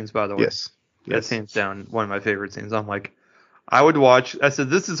favorite scenes, by the way. Yes. That's hands down one of my favorite scenes. I'm like, I would watch. I said,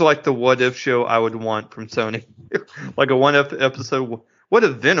 this is like the what if show I would want from Sony. Like a one if episode. What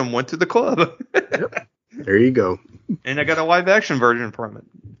if Venom went to the club? Yep. There you go. And I got a live action version from it.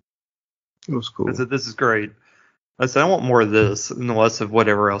 It was cool. I said, this is great. I said, I want more of this and less of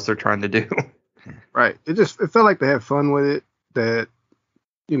whatever else they're trying to do. Right. It felt like they had fun with it. That,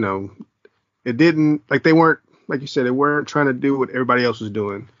 you know, it didn't, like they weren't, like you said, they weren't trying to do what everybody else was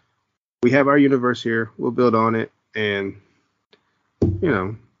doing. We have our universe here. We'll build on it. And, you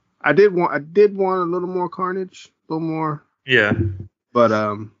know, I did want a little more carnage, a little more. Yeah. But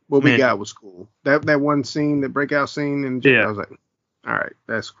what we got was cool. That one scene, the breakout scene, and I was like, all right,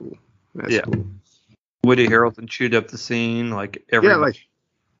 that's cool. That's cool. Woody Harrelson chewed up the scene like every. Yeah, like.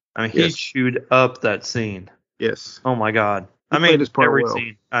 I mean, he chewed up that scene. Yes. Oh my God. I mean, every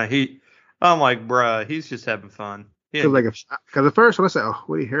scene. I'm like, bruh, he's just having fun. Because at first when I said, oh,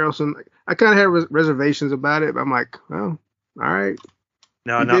 Woody Harrelson, I kind of had reservations about it, but I'm like, oh, all right.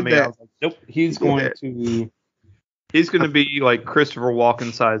 No, not me. I was like, nope. He's going to be like Christopher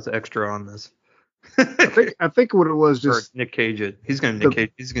Walken size extra on this. I think what it was just or Nick Cage. He's going to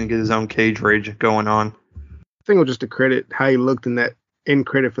get his own Cage rage going on. I think it was just to credit how he looked in that end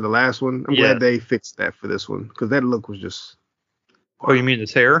credit for the last one. I'm glad they fixed that for this one because that look was just. Oh, you mean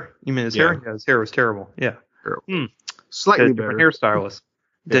his hair? Hair? Yeah, his hair was terrible. Yeah. Slightly better. Hairstylist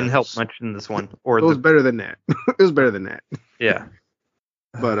didn't help much in this one. Or it was better than that. It was better than that. Yeah.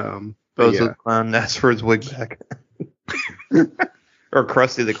 But the Clown asked for his wig back. Or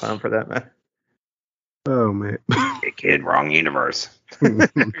Krusty the Clown for that matter. Oh man. Hey kid, wrong universe.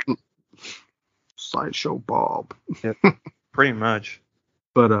 Sideshow Bob. Yep. Pretty much.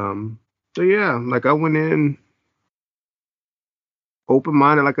 But so yeah, like I went in open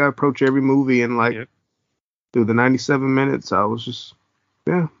minded like I approach every movie and like through the 97 minutes I was just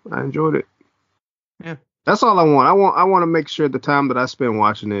I enjoyed it. Yeah. That's all I want. I want to make sure the time that I spend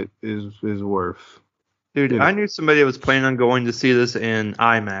watching it is worth. Dude, I knew somebody that was planning on going to see this in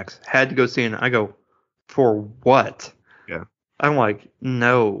IMAX. Had to go see it. I go, for what? Yeah. I'm like,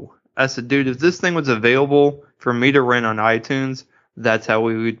 no. I said, dude, if this thing was available for me to rent on iTunes, that's how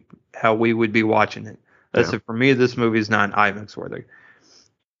we would be watching it. I said, for me, this movie is not IMAX worthy.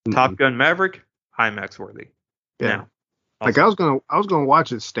 Mm-hmm. Top Gun Maverick, IMAX worthy. Yeah. Now, like I was gonna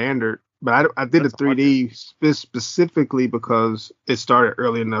watch it standard, but I did it 3D specifically because it started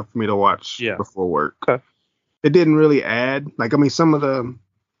early enough for me to watch before work. Okay. It didn't really add, like, I mean, some of the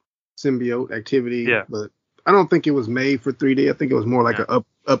symbiote activity, but I don't think it was made for 3D. I think it was more like a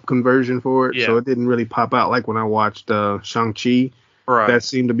up conversion for it, so it didn't really pop out like when I watched Shang-Chi. Right. That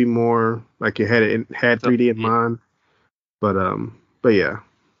seemed to be more like it had 3D in mind. But yeah,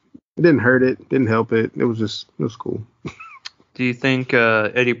 it didn't hurt it, didn't help it. It was cool. Do you think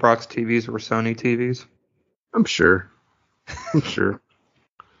Eddie Brock's TVs were Sony TVs? I'm sure. I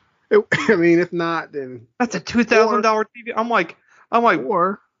mean, if not, then that's a $2,000 TV. I'm like,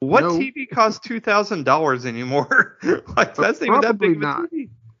 or what TV costs $2,000 anymore? Like that's even that big of a TV.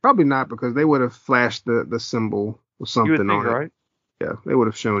 Probably not because they would have flashed the symbol or something on it. Right? Yeah, they would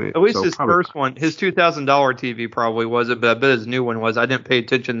have shown it. At least his first one, his $2,000 TV probably wasn't, but I bet his new one was. I didn't pay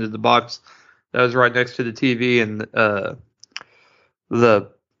attention to the box that was right next to the TV and the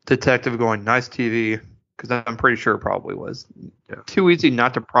detective going, nice TV, because I'm pretty sure it probably was. Yeah. Too easy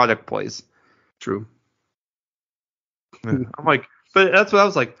not to product place. True. I'm like, but that's what I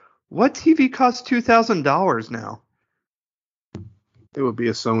was like, what TV costs $2,000 now? It would be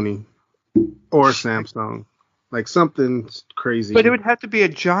a Sony or a Samsung. Like something crazy. But it would have to be a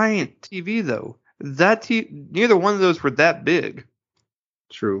giant TV, though. Neither one of those were that big.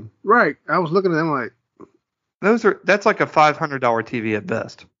 True. Right. I was looking at them like, that's like a $500 TV at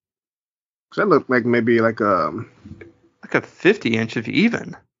best. Cause that looked like maybe like a 50-inch if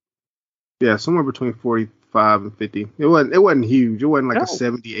even. Yeah, somewhere between 45 and 50. It wasn't huge. It wasn't like a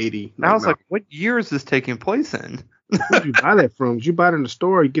 70, 80. I was like, what year is this taking place in? Where'd you buy that from? Did you buy it in the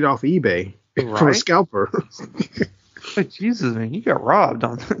store or you get it off eBay? Right? From a scalper. But Jesus, man, you got robbed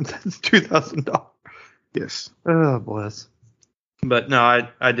on that. That's $2,000. Yes. Oh, bless. But no,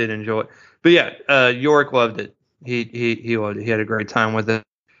 I did enjoy it. But yeah, York loved it. He loved it. He had a great time with it.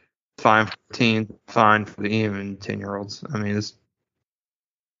 Fine for teens, fine for even 10-year-olds. I mean,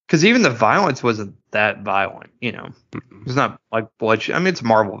 because even the violence wasn't that violent, you know. It's not like bloodshed. I mean, it's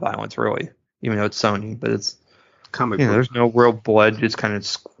Marvel violence, really, even though it's Sony. But it's comic. There's no real blood. Just kind of.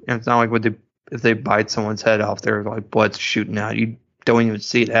 It's not like if they bite someone's head off, there's like blood's shooting out. You don't even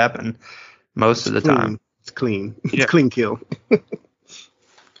see it happen most of the time. It's clean. It's clean kill.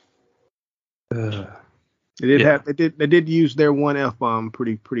 They did use their one F-bomb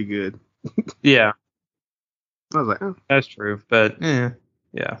pretty good. Yeah. I was like, oh. That's true, but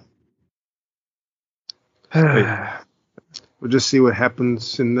yeah. We'll just see what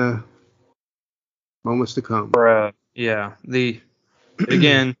happens in the moments to come. Yeah.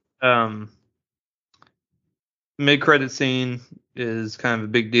 Again, mid-credit scene is kind of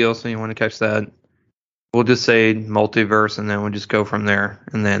a big deal, so you want to catch that. We'll just say multiverse, and then we'll just go from there,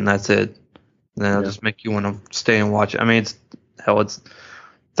 and then that's it. And then it'll just make you want to stay and watch it. I mean, it's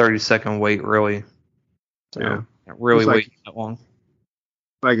 30-second wait, really. So, really wait that long.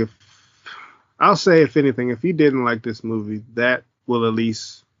 Like, I'll say, if anything, if you didn't like this movie, that will at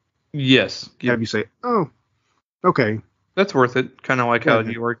least have you say, oh, okay. That's worth it. Kind of like how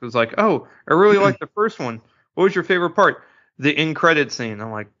New York was like, oh, I really liked the first one. What was your favorite part? The end credit scene.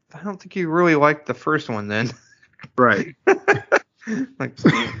 I'm like, I don't think you really liked the first one then. Right. Like,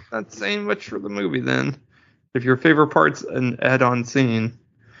 not saying much for the movie then. If your favorite part's an add-on scene.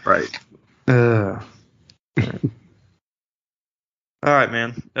 Right. All right,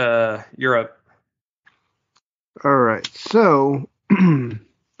 man. You're up. All right. So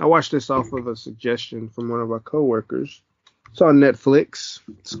I watched this off of a suggestion from one of our coworkers. It's on Netflix.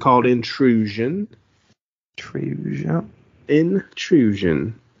 It's called Intrusion.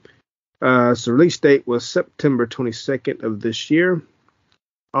 Intrusion. So the release date was September 22nd of this year.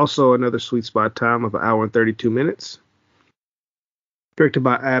 Also another sweet spot time of 1 hour and 32 minutes. Directed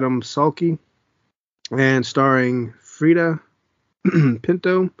by Adam Salke and starring Frida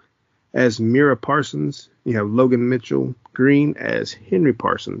Pinto as Mira Parsons. You have Logan Mitchell Green as Henry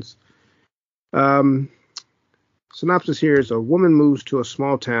Parsons. Synopsis here is: a woman moves to a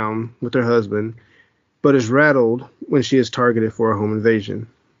small town with her husband, but is rattled when she is targeted for a home invasion.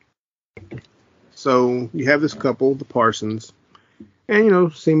 So you have this couple, the Parsons,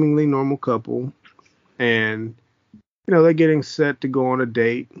 and, seemingly normal couple. And, they're getting set to go on a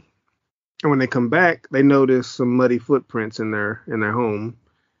date. And when they come back, they notice some muddy footprints in their home.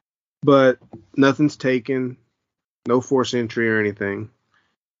 But nothing's taken, no forced entry or anything.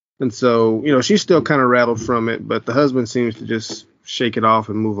 And so, she's still kind of rattled from it, but the husband seems to just shake it off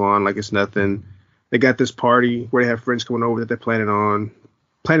and move on like it's nothing. They got this party where they have friends coming over that they're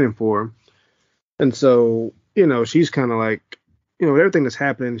planning for. And so, she's kind of like, everything that's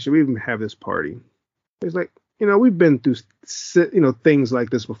happening, should we even have this party? It's like, we've been through, things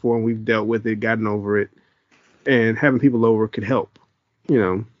like this before, and we've dealt with it, gotten over it, and having people over could help,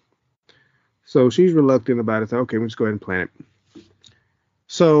 So she's reluctant about it. So, okay, we'll just go ahead and plan it.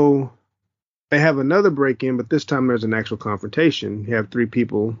 So they have another break-in, but this time there's an actual confrontation. You have 3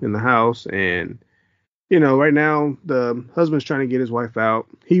 people in the house, and, right now the husband's trying to get his wife out.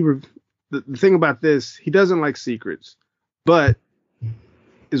 The thing about this, he doesn't like secrets, but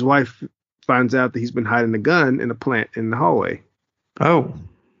his wife finds out that he's been hiding a gun in a plant in the hallway. Oh.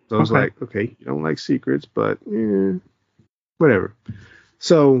 So it's like, okay, you don't like secrets, but whatever.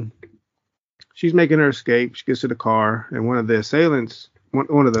 So she's making her escape. She gets to the car, and one of the assailants,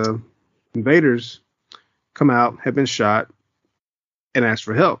 one of the invaders, come out, have been shot, and ask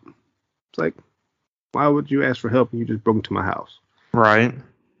for help. It's like, why would you ask for help when you just broke into my house? Right.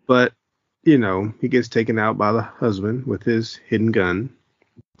 But, he gets taken out by the husband with his hidden gun.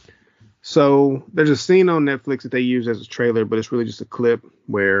 So there's a scene on Netflix that they use as a trailer, but it's really just a clip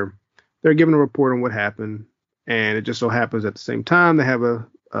where they're giving a report on what happened. And it just so happens at the same time they have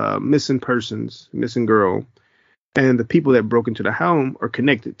a missing girl. And the people that broke into the home are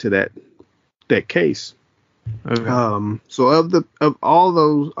connected to that case. Okay. So of all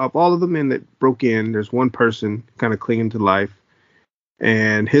of the men that broke in, there's one person kind of clinging to life.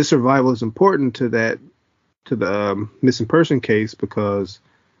 And his survival is important to the missing person case because,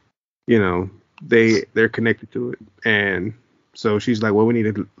 they're connected to it. And so she's like, well, we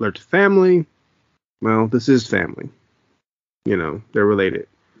need to alert the family. Well, this is family. They're related.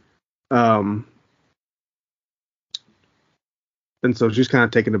 And so she's kind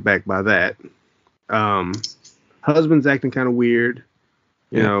of taken aback by that. Husband's acting kind of weird.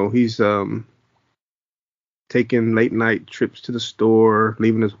 He's taking late night trips to the store,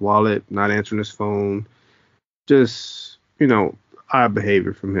 leaving his wallet, not answering his phone. Just, odd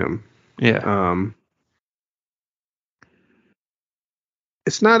behavior from him. Yeah.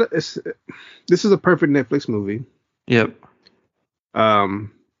 This is a perfect Netflix movie. Yep.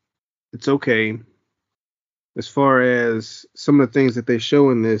 It's okay. As far as some of the things that they show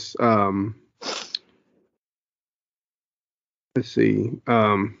in this, let's see.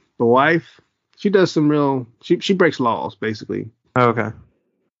 The wife, she does some real. She breaks laws basically. Oh, okay.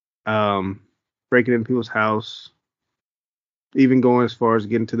 Breaking into people's house. even going as far as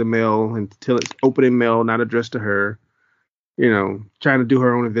getting to the mail until it's opening mail, not addressed to her. Trying to do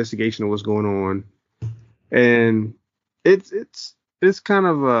her own investigation of what's going on, and it's kind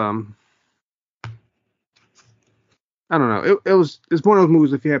of I don't know. It's one of those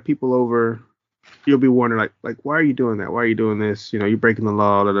movies. If you have people over, you'll be wondering like why are you doing that? Why are you doing this? You're breaking the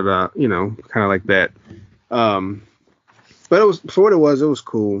law. Da da da. Kind of like that. But it was, for what it was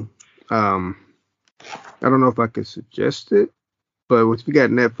cool. I don't know if I could suggest it, but if you got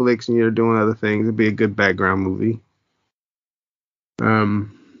Netflix and you're doing other things, it'd be a good background movie.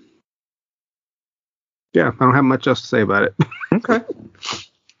 Yeah, I don't have much else to say about it. Okay.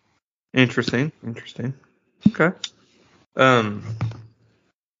 Interesting. Okay. All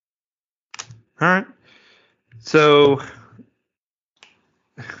right. So,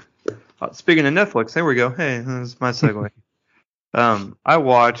 speaking of Netflix, there we go. Hey, that's my segue. I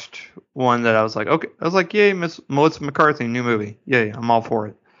watched one that I was like, okay. I was like, yay, Miss Melissa McCarthy, new movie. Yay, I'm all for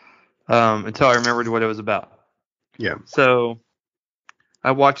it. Until I remembered what it was about. Yeah. So,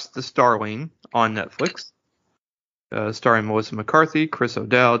 I watched The Starling on Netflix, starring Melissa McCarthy, Chris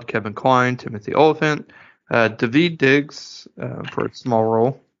O'Dowd, Kevin Kline, Timothy Olyphant, Daveed Diggs for a small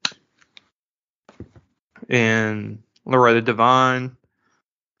role, and Loretta Devine,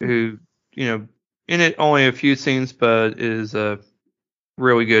 who, in it only a few scenes, but is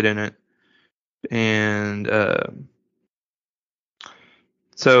really good in it. And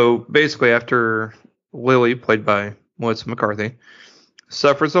so basically after Lily, played by Melissa McCarthy,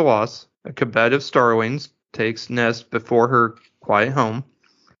 suffers a loss, a combative starling takes nest before her quiet home.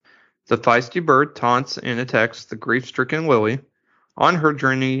 The feisty bird taunts and attacks the grief-stricken Lily. On her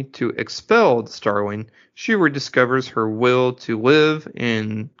journey to expel the starling, she rediscovers her will to live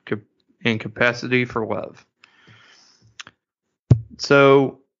and capacity for love.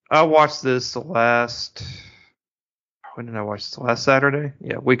 So I watched this when did I watch this? Last Saturday?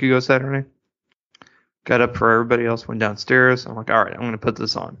 Yeah, a week ago Saturday. Got up for everybody else, went downstairs. I'm like, all right, I'm going to put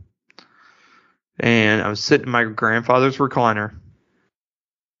this on. And I was sitting in my grandfather's recliner.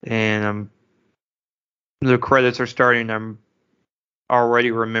 And the credits are starting. I'm already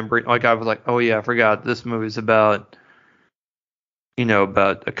remembering. Like, I was like, oh, yeah, I forgot. This movie's about,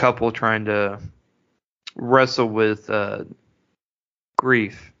 about a couple trying to wrestle with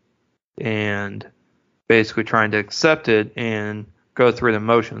grief and basically trying to accept it and go through the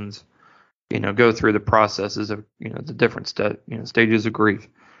motions. Go through the processes of, the different stages of grief.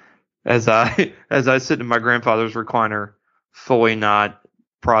 As I sit in my grandfather's recliner, fully not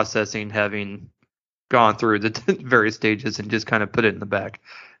processing, having gone through the various stages, and just kind of put it in the back.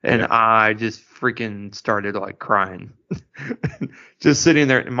 And I just freaking started like crying, just sitting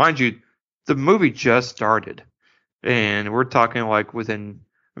there. And mind you, the movie just started, and we're talking like within.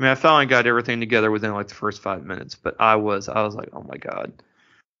 I mean, I finally got everything together within like the first 5 minutes, but I was like, oh my god.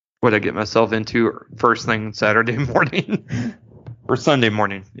 What I get myself into first thing Saturday morning or Sunday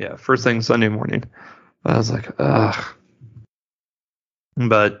morning. Yeah, first thing Sunday morning. I was like, ugh.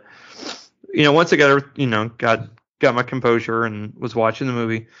 But, once I got my composure and was watching the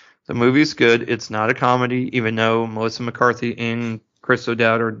movie, the movie's good. It's not a comedy, even though Melissa McCarthy and Chris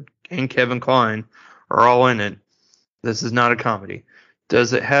O'Dowd and Kevin Kline are all in it. This is not a comedy.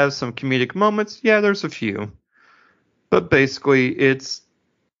 Does it have some comedic moments? Yeah, there's a few. But basically, it's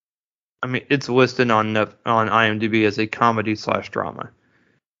listed on IMDb as a comedy/drama.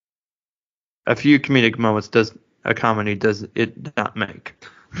 A few comedic moments does it not make.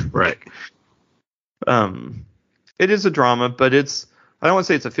 Right. It is a drama, but I don't want to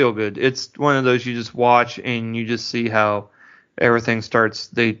say it's a feel good. It's one of those you just watch and you just see how everything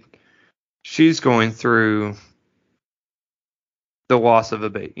starts. She's going through the loss of a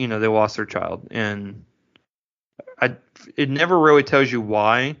baby. They lost their child, and it never really tells you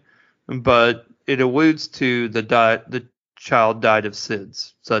why. But it alludes to the child died of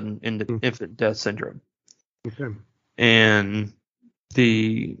SIDS, sudden infant death syndrome. Okay. And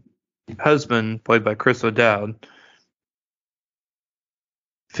the husband, played by Chris O'Dowd,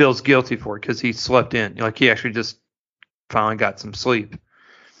 feels guilty for it because he slept in. Like, he actually just finally got some sleep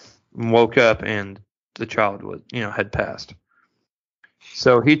and woke up, and the child had passed.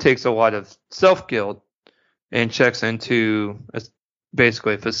 So he takes a lot of self-guilt and checks into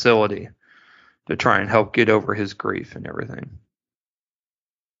basically a facility to try and help get over his grief and everything.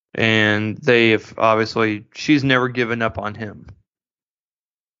 And she's never given up on him.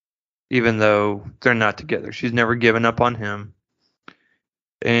 Even though they're not together. She's never given up on him.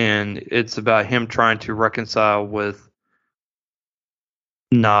 And it's about him trying to reconcile with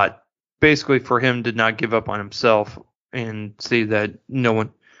for him to not give up on himself and see that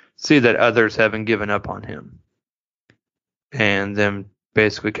others haven't given up on him. and them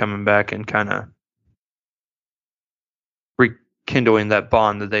basically coming back and kind of rekindling that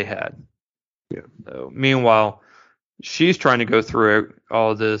bond that they had. Yeah. So meanwhile, she's trying to go through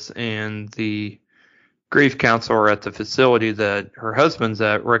all this, and the grief counselor at the facility that her husband's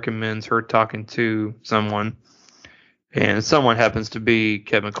at recommends her talking to someone, and someone happens to be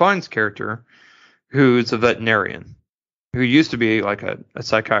Kevin Kline's character, who's a veterinarian, who used to be like a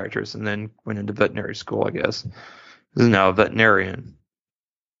psychiatrist and then went into veterinary school, I guess. Is now a veterinarian.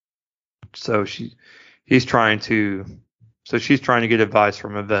 So she's trying to get advice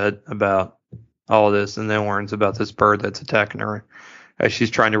from a vet about all this, and then learns about this bird that's attacking her as she's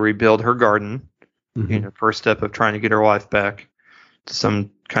trying to rebuild her garden. Mm-hmm. First step of trying to get her life back to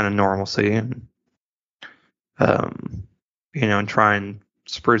some kind of normalcy, and and try and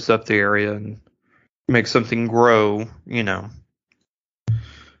spruce up the area and make something grow,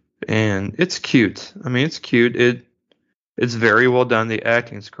 And it's cute. I mean, it's cute. It's very well done. The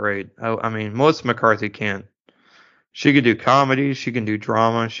acting's great. I mean, Melissa McCarthy can't. She could do comedy. She can do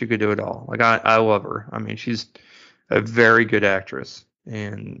drama. She could do it all. Like, I love her. I mean, she's a very good actress,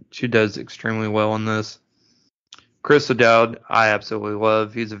 and she does extremely well in this. Chris O'Dowd, I absolutely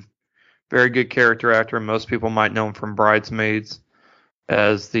love. He's a very good character actor. Most people might know him from Bridesmaids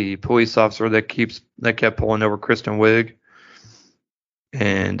as the police officer that kept pulling over Kristen Wiig.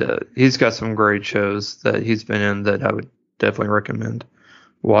 And he's got some great shows that he's been in that I would definitely recommend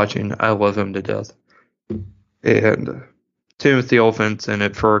watching. I love him to death. And Timothy Olyphant's in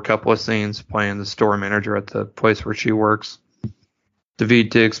it for a couple of scenes playing the store manager at the place where she works. Daveed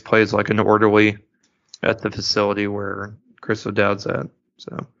Diggs plays like an orderly at the facility where Chris O'Dowd's at.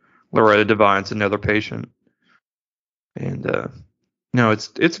 So Loretta Devine's another patient. And no, it's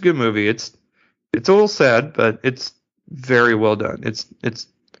a good movie. It's a little sad, but it's very well done. It's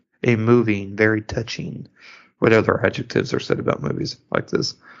a moving, very touching. What other adjectives are said about movies like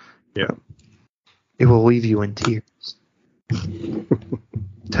this? Yeah. It will leave you in tears.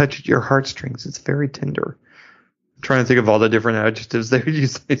 Touch your heartstrings. It's very tender. I'm trying to think of all the different adjectives they would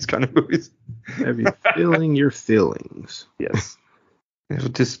use in these kind of movies. Have you feeling your feelings? Yes. It'll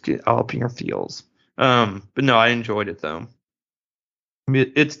just get all up in your feels. But no, I enjoyed it though. I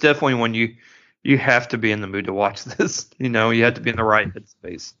mean, it's definitely when you have to be in the mood to watch this. You have to be in the right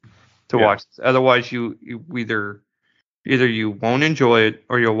headspace to watch this. Otherwise, you either you won't enjoy it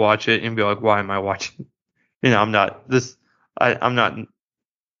or you'll watch it and be like, why am I watching? I'm not.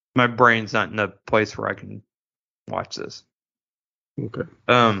 My brain's not in a place where I can watch this. Okay.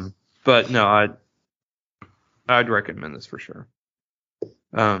 But no, I'd recommend this for sure.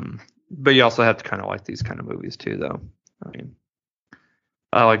 But you also have to kind of like these kind of movies too, though. I mean,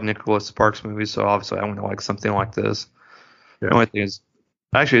 I like Nicholas Sparks movies, so obviously I want to like something like this. Yeah. The only thing is,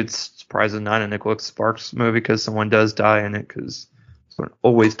 actually, it's surprising not a Nicholas Sparks movie because someone does die in it, because someone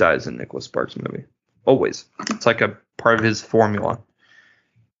always dies in Nicholas Sparks movie. Always. It's like a part of his formula.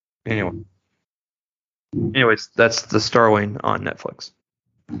 Anyways, that's The Starling on Netflix.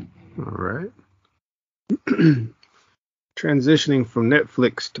 All right. Transitioning from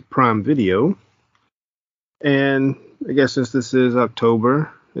Netflix to Prime Video. And I guess since this is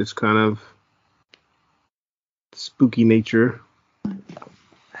October, it's kind of spooky nature.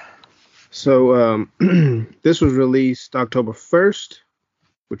 So this was released October 1st,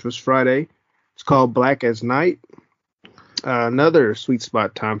 which was Friday. It's called Black as Night. Another sweet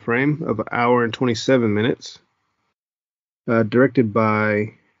spot time frame of 1 hour and 27 minutes. Directed by,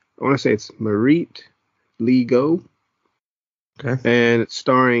 I want to say it's Marit Lee Go. Okay. And it's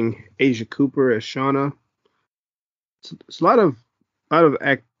starring Asia Cooper as Shauna. It's a lot of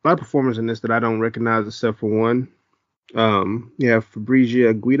performers in this that I don't recognize except for one. You have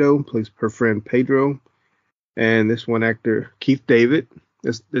Fabrizia Guido plays her friend Pedro, and this one actor Keith David.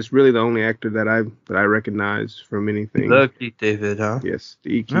 It's really the only actor that I recognize from anything. The Keith David, huh? Yes,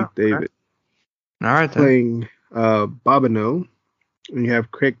 the Keith David. All right, then. Playing Bobineau, and you have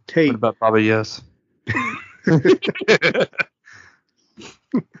Craig Tate. What about Baba Yes?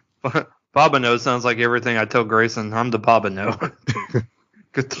 Bobineau sounds like everything I tell Grayson. I'm the Bobineau.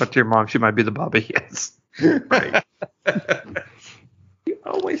 Go talk to your mom. She might be the Baba Yes. Right. You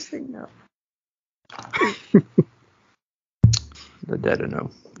always say no. The dead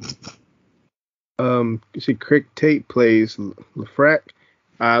know. You see, Craig Tate plays Lefrak.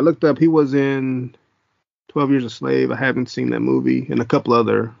 I looked up. He was in 12 Years a Slave. I haven't seen that movie, and a couple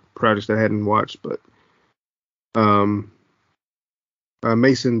other projects that I hadn't watched. But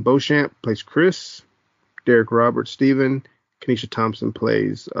Mason Beauchamp plays Chris. Derek Roberts, Stephen. Kenesha Thompson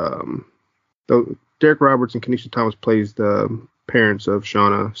plays. Derek Roberts and Kenesha Thomas plays the parents of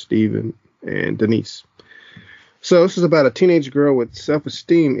Shauna, Stephen, and Denise. So this is about a teenage girl with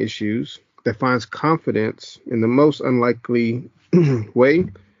self-esteem issues that finds confidence in the most unlikely way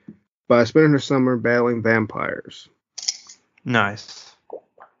by spending her summer battling vampires Nice.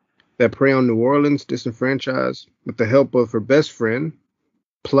 that prey on New Orleans disenfranchised with the help of her best friend,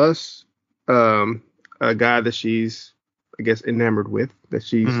 plus a guy that she's, I guess, enamored with, that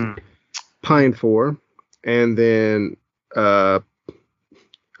she's pined for, and then a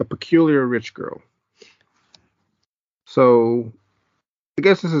peculiar rich girl. So I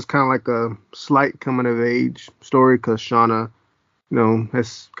guess this is kind of like a slight coming of age story because Shauna,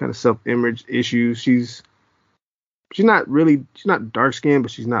 has kind of self-image issues. She's not dark skinned,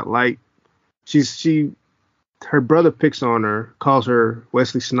 but she's not light. Her brother picks on her, calls her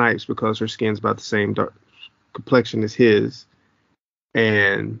Wesley Snipes because her skin's about the same dark complexion as his.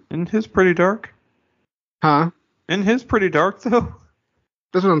 And Isn't his pretty dark? Huh? Isn't his pretty dark though?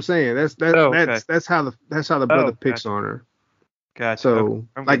 That's what I'm saying. That's how the brother picks gotcha. on her. Gotcha. So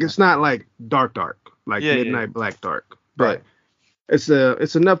Okay. it's not like dark, like Yeah, midnight yeah. black dark, but Right.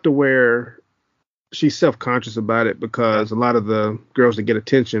 it's enough to where she's self-conscious about it because a lot of the girls that get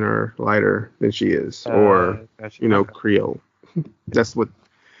attention are lighter than she is, or Gotcha. Okay. Creole. That's what.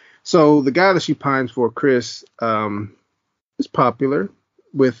 So the guy that she pines for, Chris, is popular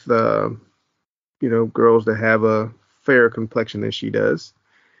with girls that have a fairer complexion than she does.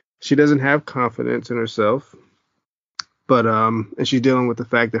 She doesn't have confidence in herself, but and she's dealing with the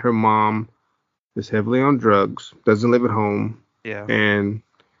fact that her mom is heavily on drugs, doesn't live at home, Yeah. and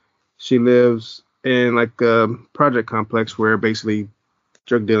she lives in like a project complex where basically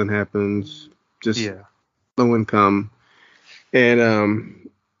drug dealing happens, just Yeah. low income. And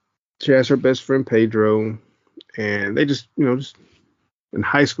she has her best friend Pedro, and they just in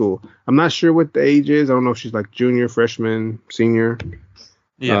high school. I'm not sure what the age is. I don't know if she's like junior, freshman, senior.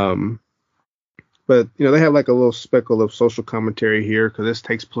 Yeah. But they have like a little speckle of social commentary here because this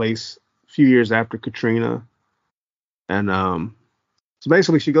takes place a few years after Katrina. And so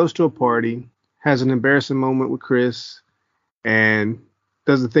basically she goes to a party, has an embarrassing moment with Chris, and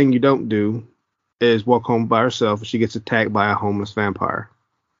does the thing you don't do, is walk home by herself, and she gets attacked by a homeless vampire.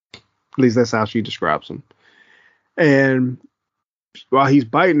 At least that's how she describes him. And while he's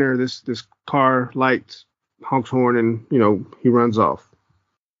biting her, this car lights, honks horn, and he runs off.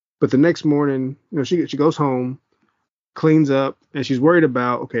 But the next morning, she goes home, cleans up, and she's worried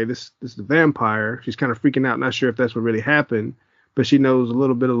about, okay, this is the vampire. She's kind of freaking out, not sure if that's what really happened, but she knows a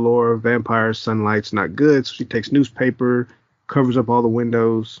little bit of lore of vampires. Sunlight's not good, so she takes newspaper, covers up all the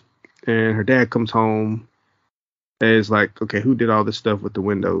windows, and her dad comes home and is like, okay, who did all this stuff with the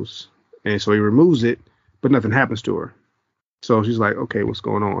windows? And so he removes it, but nothing happens to her. So she's like, okay, what's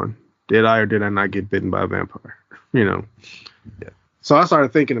going on? Did I or did I not get bitten by a vampire? Yeah. So I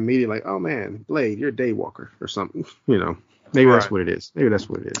started thinking immediately, like, oh man, Blade, you're a daywalker or something. Maybe that's Right. what it is. Maybe that's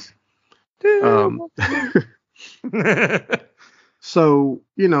what it is. So,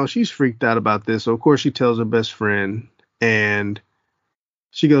 she's freaked out about this. So of course she tells her best friend, and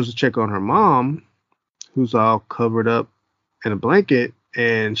she goes to check on her mom, who's all covered up in a blanket,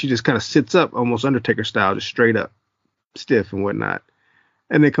 and she just kind of sits up, almost Undertaker style, just straight up, stiff and whatnot.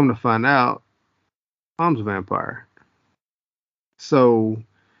 And they come to find out, mom's a vampire. So,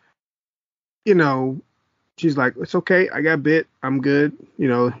 she's like, it's okay. I got bit. I'm good.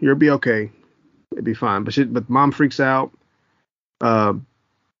 You'll be okay. It'll be fine. But mom freaks out.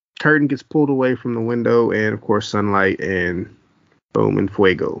 Curtain gets pulled away from the window, and of course, sunlight, and boom, and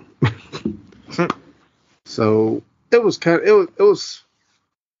fuego. So it was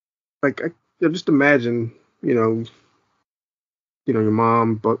like, just imagine, your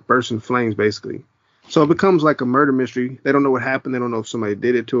mom bursts in flames, basically. So it becomes like a murder mystery. They don't know what happened. They don't know if somebody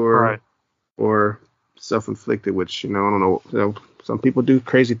did it to her, Right. or self-inflicted, which, I don't know. Some people do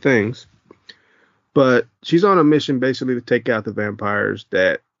crazy things. But she's on a mission basically to take out the vampires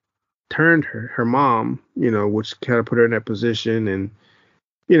that turned her mom, which kind of put her in that position. And,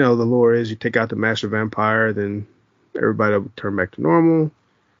 the lore is you take out the master vampire, then everybody will turn back to normal.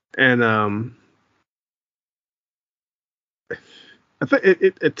 And I think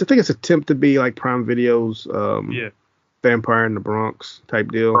it's a attempt to be like Prime Video's Vampire in the Bronx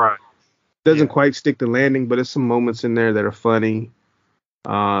type deal. Right. Doesn't quite stick the landing, but there's some moments in there that are funny.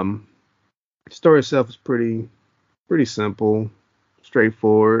 The story itself is pretty simple,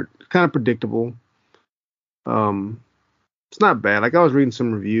 straightforward, kind of predictable. It's not bad. Like, I was reading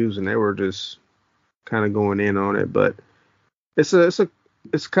some reviews and they were just kind of going in on it, but it's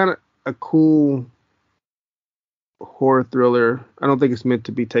kind of a cool horror thriller. I don't think it's meant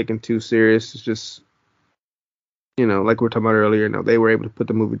to be taken too serious. It's just, like we were talking about earlier, they were able to put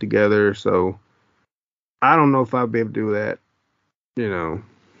the movie together, so I don't know if I'll be able to do that. You know,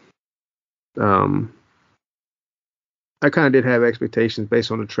 I kind of did have expectations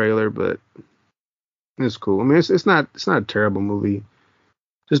based on the trailer, but it's cool. I mean, it's not a terrible movie.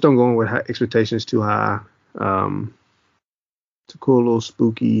 Just don't go in with expectations too high. It's a cool little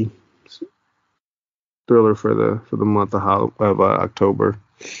spooky thriller for the month of October.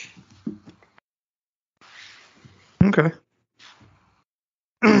 Okay.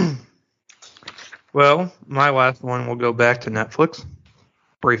 Well, my last one will go back to Netflix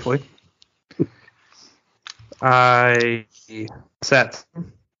briefly. I sat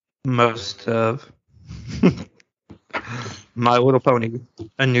most of My Little Pony,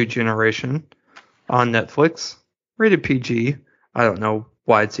 A New Generation on Netflix. Rated PG. I don't know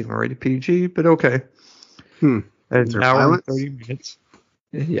why it's even rated PG, but okay. An hour and 30 minutes.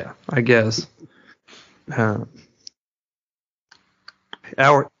 Yeah, I guess.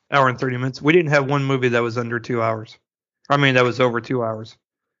 Hour and 30 minutes. We didn't have one movie that was under 2 hours. I mean, that was over 2 hours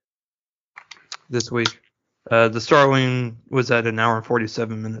this week. The Starling was at an hour and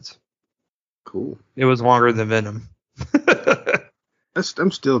 47 minutes. Cool. It was longer than Venom.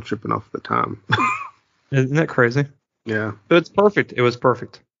 I'm still tripping off the time. Isn't that crazy? Yeah. But it's perfect. It was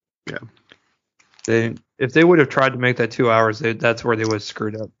perfect. Yeah. If they would have tried to make that 2 hours, that's where they would have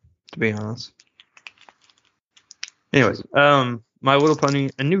screwed up, to be honest. Anyways, My Little Pony,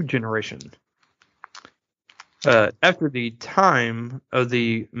 A New Generation. After the time of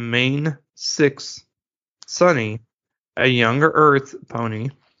the main six, Sunny, a younger Earth pony,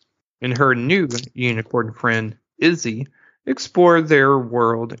 and her new unicorn friend, Izzy, explore their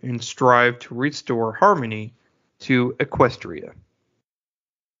world and strive to restore harmony to Equestria.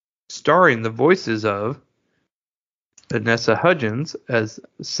 Starring the voices of Vanessa Hudgens as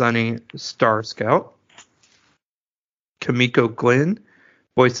Sunny Star Scout, Kamiko Glenn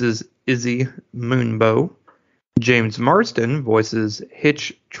voices Izzy Moonbow, James Marsden voices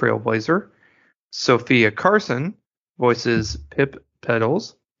Hitch Trailblazer, Sophia Carson voices Pip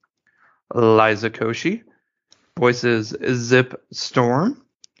Pedals, Liza Koshy voices Zip Storm,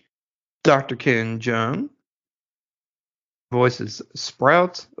 Dr. Ken Jeong voices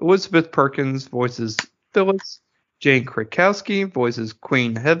Sprout, Elizabeth Perkins voices Phyllis, Jane Krakowski voices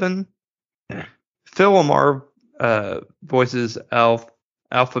Queen Heaven, Phil Lamar voices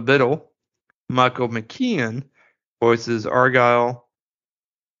Alphabetal, Michael McKeon voices Argyle,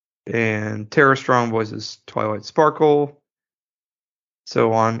 and Tara Strong voices Twilight Sparkle,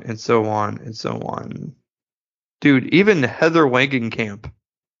 so on and so on and so on. Dude, even Heather Langenkamp,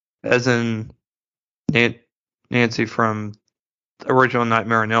 as in Nancy from the original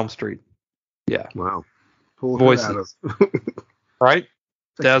Nightmare on Elm Street. Yeah. Wow. Voices. Right?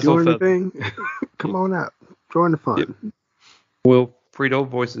 Dazzle anything? Come on out. Join the fun. Yep. Will Friedel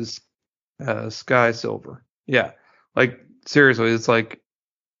voices Sky Silver. Yeah. Like, seriously, it's like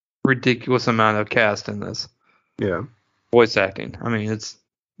ridiculous amount of cast in this. Yeah. Voice acting. I mean, it's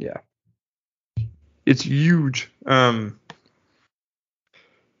huge.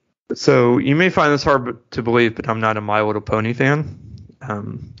 So you may find this hard to believe, but I'm not a My Little Pony fan.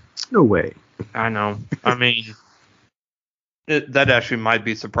 No way. I know. I mean, that actually might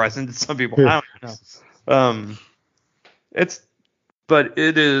be surprising to some people. I don't know. But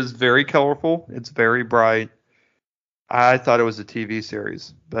it is very colorful. It's very bright. I thought it was a TV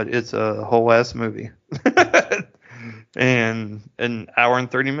series, but it's a whole ass movie. And an hour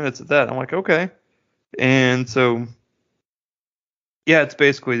and 30 minutes of that. I'm like, okay. And so, yeah, it's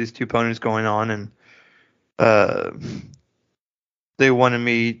basically these two ponies going on, and they want to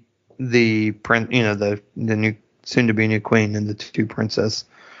meet the new soon-to-be new queen and the two princess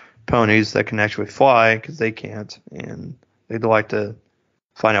ponies that can actually fly, because they can't, and they'd like to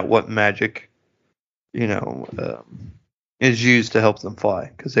find out what magic, is used to help them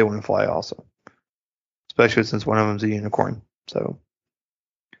fly, because they want to fly also, especially since one of them's a unicorn. So,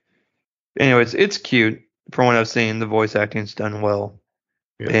 anyways, it's cute. From what I've seen, the voice acting's done well,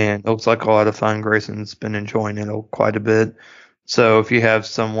 and it looks like a lot of fun. Grayson's been enjoying it quite a bit. So if you have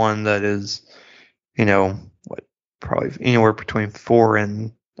someone that is, probably anywhere between 4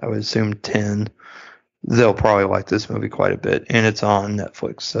 and I would assume 10, they'll probably like this movie quite a bit, and it's on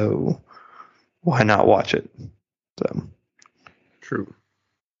Netflix, so why not watch it? So true.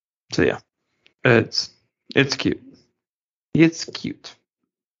 So yeah, it's cute. It's cute.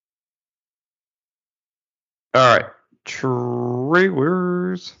 All right,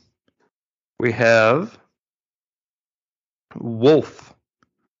 trailers. We have Wolf.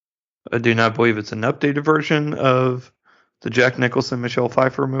 I do not believe it's an updated version of the Jack Nicholson, Michelle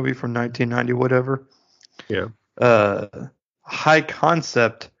Pfeiffer movie from 1990, whatever. Yeah. High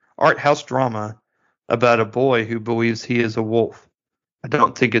concept art house drama about a boy who believes he is a wolf. I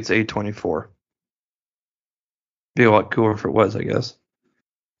don't think it's A24. Be a lot cooler if it was, I guess.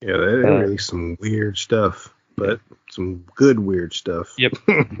 Yeah, that is really some weird stuff, but some good weird stuff. Yep.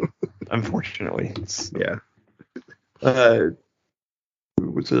 Unfortunately. Yeah. It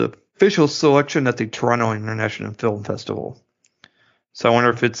was an official selection at the Toronto International Film Festival. So I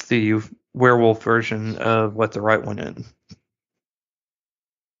wonder if it's the werewolf version of Let the Right One In.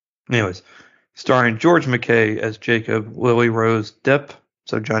 Anyways, starring George McKay as Jacob, Lily Rose Depp,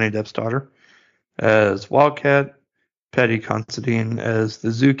 so Johnny Depp's daughter, as Wildcat, Patty Considine as the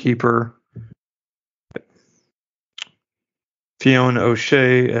zookeeper, Fiona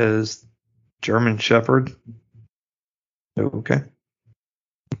O'Shea as German Shepherd. Okay.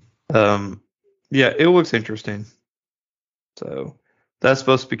 Yeah, it looks interesting. So that's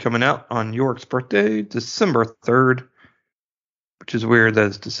supposed to be coming out on York's birthday, December 3rd, which is weird that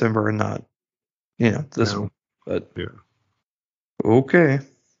it's December and not, this one. But yeah. Okay.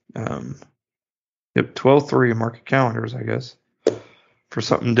 Yep, 12/3 market calendars, I guess, for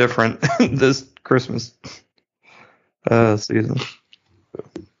something different this Christmas season.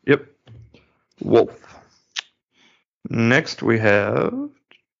 Yep. Wolf. Next we have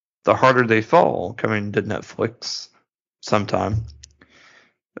The Harder They Fall coming to Netflix sometime.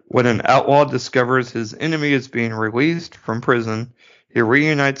 When an outlaw discovers his enemy is being released from prison, he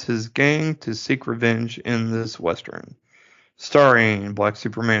reunites his gang to seek revenge in this Western. Starring Black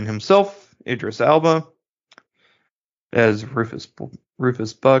Superman himself, Idris Elba, as Rufus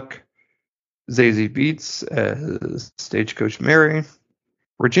Buck, Zazie Beetz as Stagecoach Mary,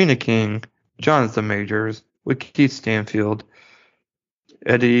 Regina King, Jonathan Majors, Keith Stanfield,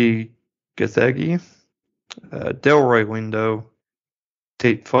 Eddie Gathegi, Delroy Lindo,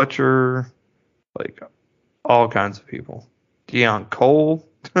 Tate Fletcher, like all kinds of people. Deon Cole.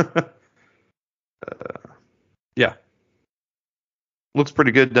 Yeah. Looks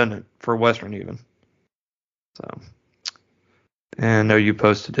pretty good, doesn't it? For Western even. So, and I know you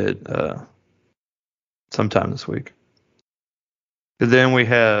posted it sometime this week. And then we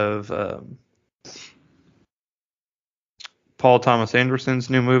have Paul Thomas Anderson's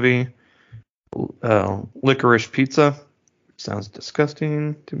new movie, Licorice Pizza. Sounds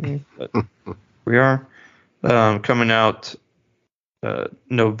disgusting to me, but we are. Coming out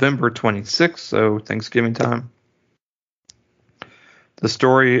November 26th, so Thanksgiving time. The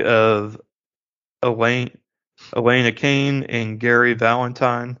story of Elena Kane and Gary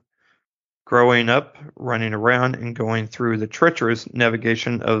Valentine growing up, running around, and going through the treacherous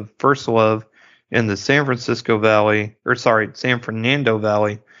navigation of first love in the San Fernando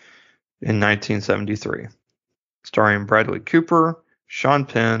Valley in 1973. Starring Bradley Cooper, Sean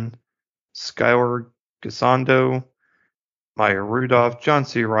Penn, Skylar Gisondo, Maya Rudolph, John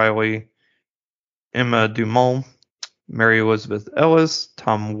C. Reilly, Emma Dumont, Mary Elizabeth Ellis,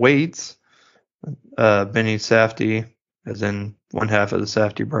 Tom Waits, Benny Safdie, as in one half of the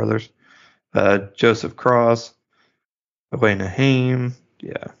Safdie brothers, Joseph Cross, Elena Haim,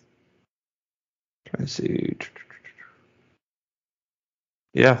 yeah. Trying to see.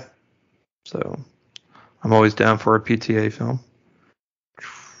 Yeah. So I'm always down for a PTA film.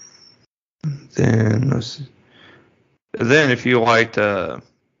 Then if you liked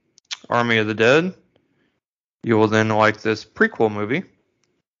Army of the Dead, you will then like this prequel movie.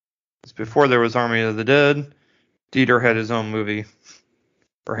 It's before there was Army of the Dead. Dieter had his own movie,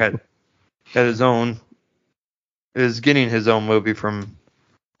 or had his own, is getting his own movie from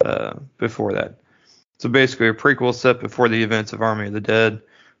before that. So basically a prequel set before the events of Army of the Dead,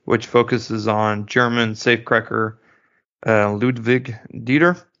 which focuses on German safecracker Ludwig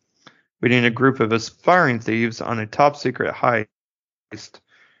Dieter leading a group of aspiring thieves on a top-secret heist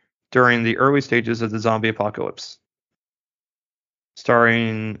during the early stages of the zombie apocalypse.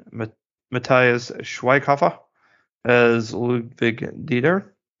 Starring Matthias Schweighöfer as Ludwig Dieter,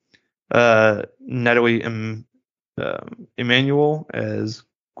 Natalie Emmanuel as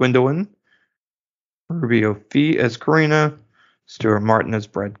Gwendolyn, Rubio Fee as Karina, Stuart Martin as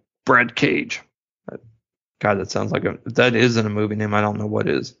Brad Cage. God, that sounds like that isn't a movie name. I don't know what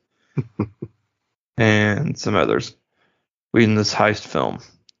is. And some others leading this heist film.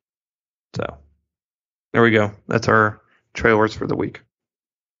 So there we go. That's our trailers for the week.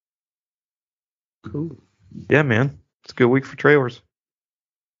 Cool. Yeah, man. It's a good week for trailers.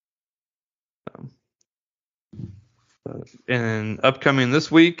 And upcoming this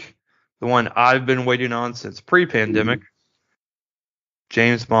week, the one I've been waiting on since pre-pandemic,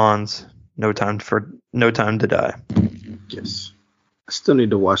 James Bond's No Time to Die. Yes. I still need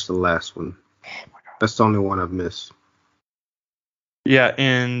to watch the last one. Oh my God. That's the only one I've missed. Yeah,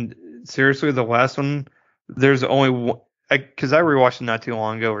 and seriously, the last one, there's only one, because I rewatched it not too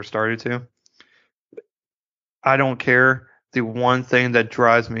long ago or started to. I don't care. The one thing that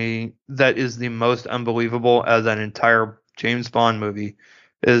drives me, that is the most unbelievable as an entire James Bond movie,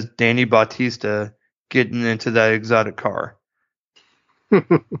 is Danny Bautista getting into that exotic car.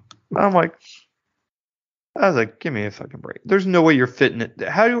 I'm like, I was like, give me a fucking break. There's no way you're fitting it.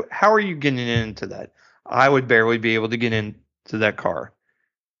 How are you getting into that? I would barely be able to get into that car.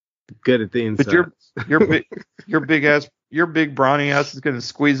 Good at the inside. But your big brawny ass is gonna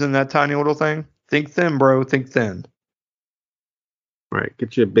squeeze in that tiny little thing. Think thin, bro. Think thin. Right.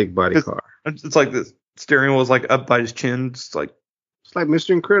 Get you a big body car. It's like the steering wheel is like up by his chin. It's like Mr.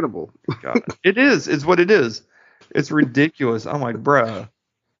 Incredible. God, it is. It's what it is. It's ridiculous. I'm like, bruh.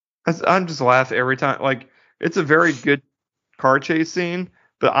 I'm just laughing every time. Like, it's a very good car chase scene,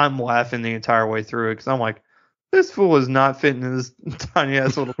 but I'm laughing the entire way through it because I'm like, this fool is not fitting in this tiny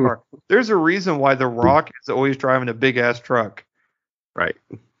ass little car. There's a reason why The Rock is always driving a big ass truck. Right.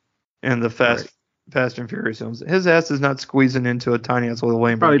 And the Fast and Furious films. His ass is not squeezing into a tiny ass little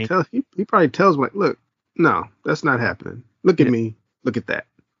Lamborghini. He probably tells me, like, look, no, that's not happening. Look at me. Look at that.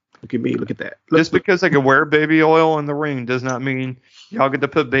 Look at me. Look at that. Just because I can wear baby oil in the ring does not mean y'all get to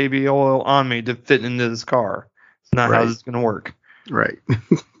put baby oil on me to fit into this car. It's not how this is going to work. Right.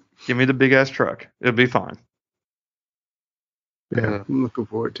 Give me the big ass truck. It'll be fine. Yeah, I'm looking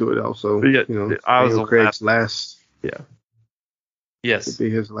forward to it also. But yeah, I was Craig's last. Yeah. Yes. It'll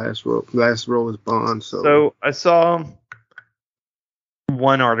be his last role as Bond. So I saw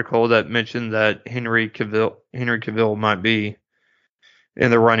one article that mentioned that Henry Cavill might be in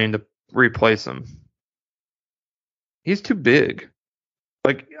the running to replace him. He's too big.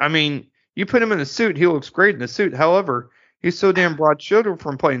 Like, I mean, you put him in a suit, he looks great in a suit. However, he's so damn broad-shouldered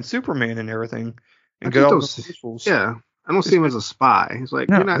from playing Superman and everything. And I don't see him as a spy. He's like,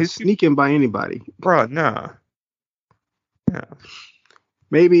 you're not sneaking by anybody. Bro, no. Yeah.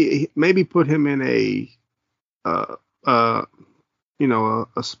 Maybe put him in a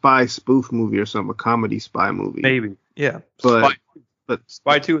spy spoof movie or something, a comedy spy movie. Maybe, yeah. But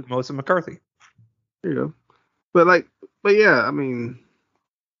Spy 2 with Melissa McCarthy. There you go. But yeah, I mean,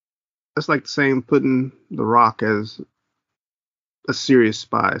 that's like the same putting The Rock as a serious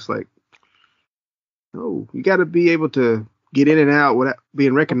spy. It's like, no, you got to be able to get in and out without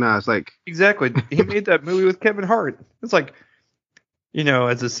being recognized. Like, exactly. He made that movie with Kevin Hart. It's like,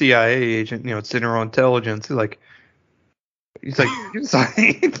 as a CIA agent, Central Intelligence, he's like, hey,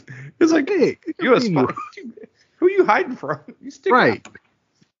 you a spy? Who are you hiding from? You stick right.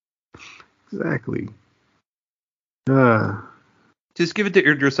 Out. Exactly. Just give it to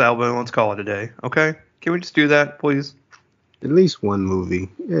Idris Elba and let's call it a day, okay? Can we just do that, please? At least one movie,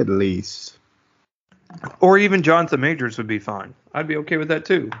 at least. Or even Jonathan Majors would be fine. I'd be okay with that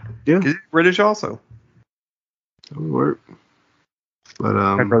too. Yeah. He's British also. That would work. But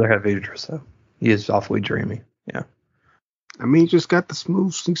I'd rather have Idris though. He is awfully dreamy. Yeah. I mean, he just got the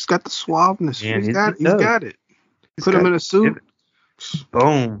smooth. He's got the suaveness. Yeah, he's got it. Put him in a suit.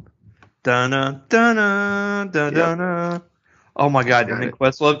 Boom. Dun-na, dun-na, dun-na. Oh my God. And then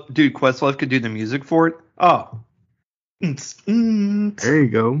Questlove could do the music for it. Oh. There you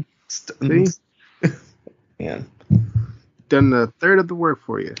go. See? Man. Done a third of the work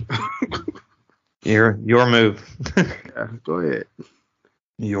for you. Your move. Yeah, go ahead.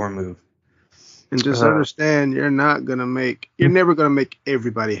 Your move. And just understand you're never gonna make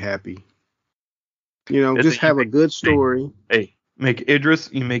everybody happy. Just have a good story. Hey, you make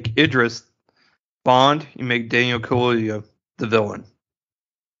Idris Bond, you make Daniel Kaluuya the villain.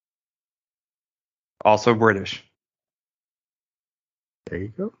 Also British. There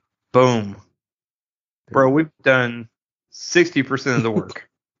you go. Boom. Bro, we've done 60% of the work.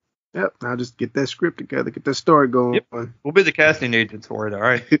 Yep. Now just get that script together, get that story going. Yep. We'll be the casting agents for it, all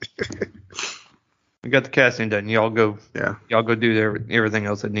right? We got the casting done. Y'all go do everything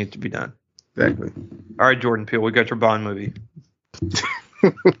else that needs to be done. Exactly. All right, Jordan Peele, we got your Bond movie.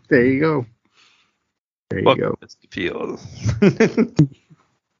 There you go. You go. Mr. Peele.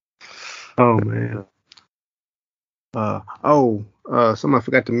 Oh man. Something I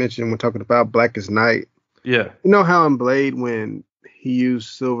forgot to mention when talking about Blackest Night. Yeah. You know how in Blade when he used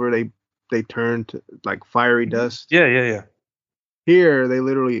silver, they turned to like fiery dust? Yeah. Here they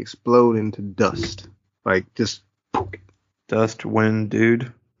literally explode into dust. Like just dust, wind,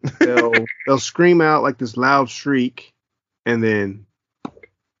 dude. They'll scream out like this loud shriek and then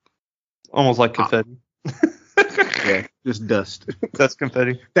almost like confetti. Yeah, just dust. That's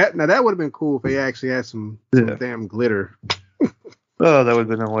confetti. That would have been cool if they actually had some damn glitter. Oh, that would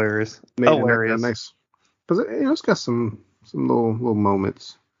have been hilarious. Hilarious. Nice. Because it's got some little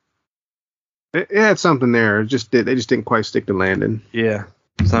moments. It had something there. They just didn't quite stick to landing. Yeah,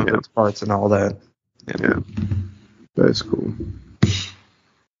 some of its parts and all that. Yeah, that's cool.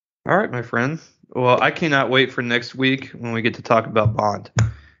 All right, my friend. Well, I cannot wait for next week when we get to talk about Bond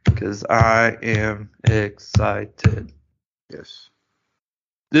because I am excited. Yes.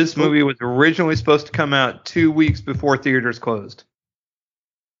 This movie was originally supposed to come out 2 weeks before theaters closed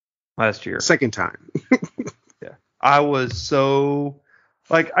last year. Second time. Yeah, I was so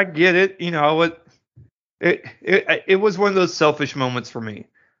like, I get it. You know what? It was one of those selfish moments for me,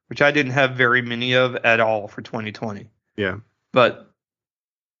 which I didn't have very many of at all for 2020. Yeah. But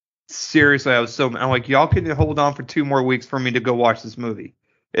seriously, I'm like, y'all can hold on for 2 more weeks for me to go watch this movie,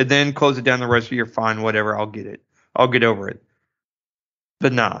 and then close it down the rest of the year. Fine, whatever. I'll get it. I'll get over it.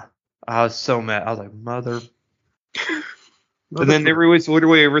 But nah, I was so mad. I was like, mother. And then they released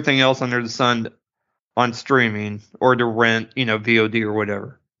literally everything else under the sun on streaming or to rent, VOD or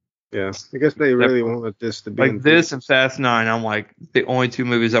whatever. Yeah, I guess they really wanted this to be like this and Fast 9. I'm like, the only 2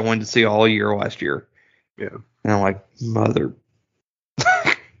 movies I wanted to see all year last year. Yeah. And I'm like, mother.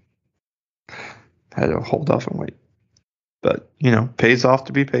 Had to hold off and wait. But, pays off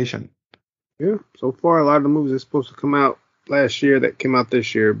to be patient. Yeah, so far a lot of the movies that's supposed to come out last year that came out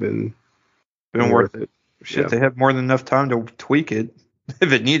this year been worth it. Shit, They have more than enough time to tweak it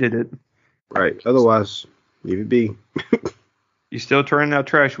if it needed it. Right. Otherwise, leave it be. You still turning out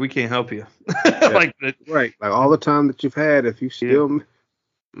trash, we can't help you. Right. Like all the time that you've had, if you still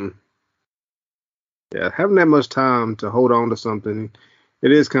having that much time to hold on to something,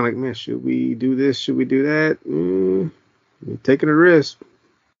 it is kind of like, man, should we do this? Should we do that? You're taking a risk.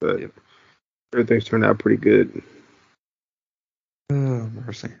 But everything's turned out pretty good. Oh,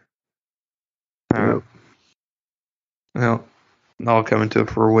 mercy. All right. Well, all coming to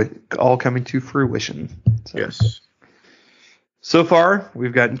fruition. So. Yes. So far,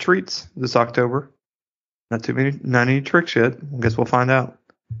 we've gotten treats this October. Not any tricks yet. I guess we'll find out.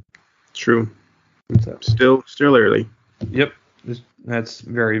 True. So. Still early. Yep. That's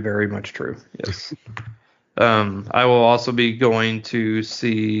very, very much true. Yes. I will also be going to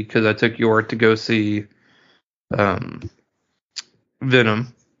see, because I took York to go see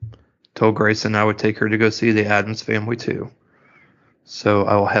Venom. Told Grayson I would take her to go see the Addams Family too. So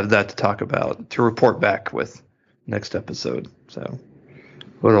I will have that to talk about, to report back with next episode. So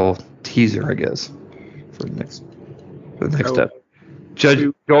little teaser, I guess, for the next step.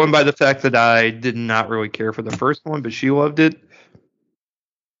 Going by the fact that I did not really care for the first one, but she loved it.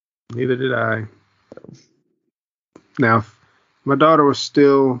 Neither did I. Now, if my daughter was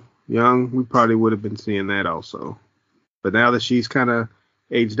still young, we probably would have been seeing that also. But now that she's kind of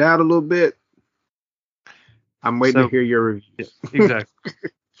aged out a little bit, I'm waiting to hear your reviews. Yeah, exactly.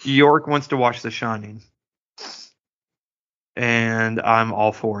 York wants to watch The Shining. And I'm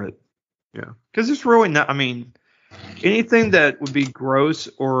all for it. Yeah. Because it's really not, anything that would be gross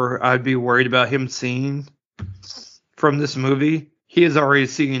or I'd be worried about him seeing from this movie, he has already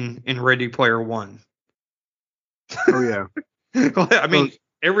seen in Ready Player One. Oh, yeah.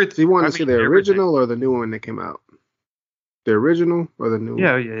 Everything. Do you want to see the original or the new one that came out? The original or the new one?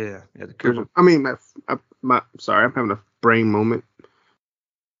 Yeah. The Kubrick. Sorry, I'm having a brain moment.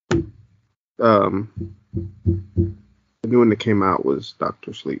 The new one that came out was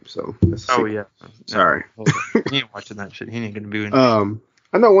Doctor Sleep, so that's yeah. Sorry. He ain't watching that shit. He ain't gonna be.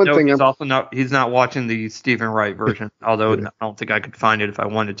 I know one thing. He's not watching the Stephen Wright version, although I don't think I could find it if I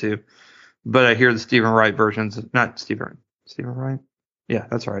wanted to. But I hear the Stephen Wright versions. Not Stephen Wright. Yeah,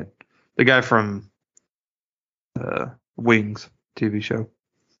 that's right. The guy from Wings TV show.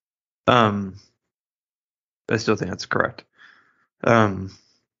 I still think that's correct.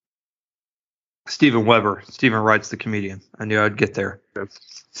 Steven Weber. Stephen Wright's the comedian. I knew I'd get there. Yes.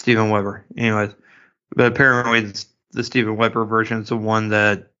 Steven Weber. Anyways, but apparently the Steven Weber version is the one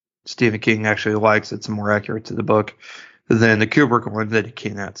that Stephen King actually likes. It's more accurate to the book than the Kubrick one that he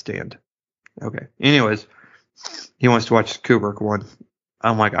cannot stand. Okay. Anyways, he wants to watch the Kubrick one.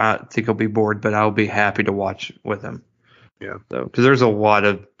 I'm like, I think he'll be bored, but I'll be happy to watch with him. Yeah. So, because there's a lot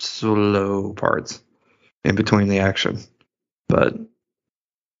of slow parts in between the action. But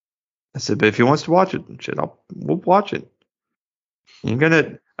I said, but if he wants to watch it, we'll watch it.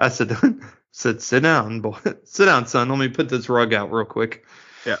 I said, sit down, boy. Sit down, son. Let me put this rug out real quick.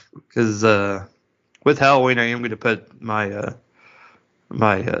 Yeah. Because with Halloween, I am going to put my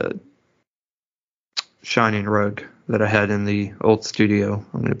Shining rug that I had in the old studio.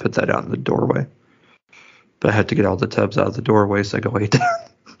 I'm going to put that out in the doorway. But I had to get all the tubs out of the doorway so I could lay it down.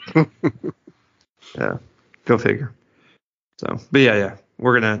 Yeah. Go figure. So, but yeah.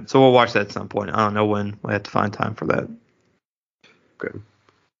 We'll watch that at some point. I don't know when. We have to find time for that. Okay.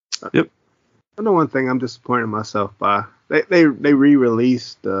 Yep. I know one thing I'm disappointed in myself by. They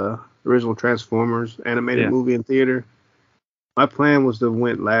re-released the original Transformers animated movie in theater. My plan was to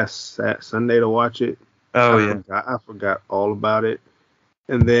went last Sunday to watch it. I forgot all about it.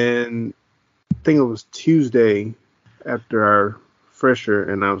 And then I think it was Tuesday after our fresher,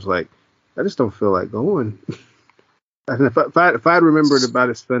 and I was like, I just don't feel like going. And if I'd remembered about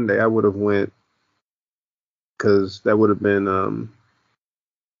it Sunday, I would have went, because that would have been I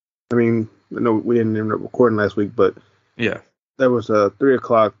mean, I know we didn't end up recording last week, but there was a 3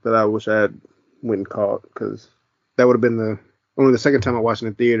 o'clock that I wish I had went and caught, because that would have been only the second time I watched in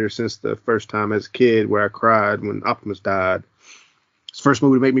the theater since the first time as a kid where I cried when Optimus died. It's the first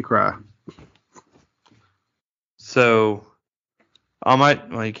movie to make me cry. So,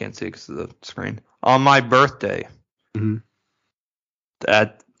 you can't see it because of the screen. On my birthday,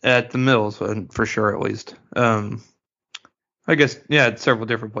 at the Mills, for sure at least. I guess, at several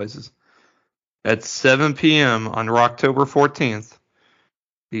different places. At 7 p.m. on October 14th,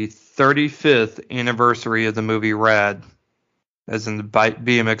 the 35th anniversary of the movie Rad, as in the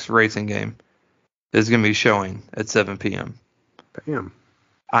BMX racing game, is going to be showing at 7 p.m. Damn.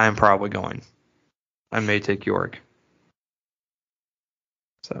 I am probably going. I may take York.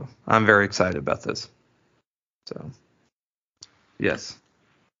 So I'm very excited about this. So, yes.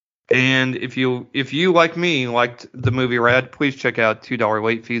 And if you like me liked the movie Rad, please check out $2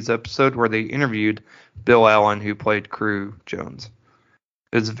 Late Fees episode where they interviewed Bill Allen, who played Crew Jones.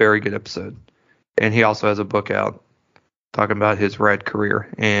 It's a very good episode, and he also has a book out talking about his Rad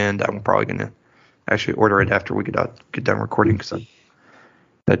career. And I'm probably gonna actually order it after we get done recording, because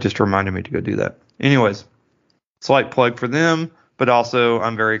that just reminded me to go do that. Anyways, slight plug for them, but also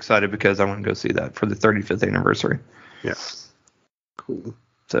I'm very excited because I want to go see that for the 35th anniversary. Yeah, cool.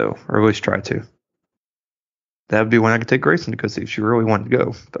 So, or at least try to. That would be when I could take Grayson to go see if she really wanted to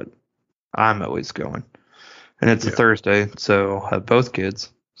go. But I'm always going. And it's a Thursday, so I'll have both kids.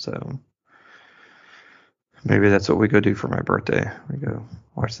 So maybe that's what we go do for my birthday. We go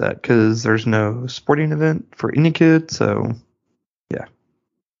watch that, because there's no sporting event for any kid. So, yeah.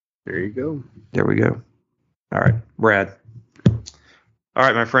 There you go. There we go. All right, Brad. All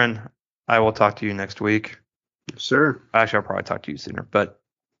right, my friend. I will talk to you next week. Yes, sir. Actually, I'll probably talk to you sooner, but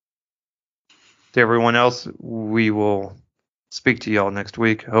to everyone else, we will speak to y'all next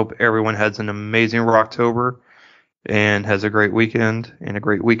week. Hope everyone has an amazing Rocktober and has a great weekend and a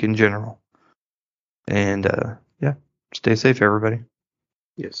great week in general. And stay safe, everybody.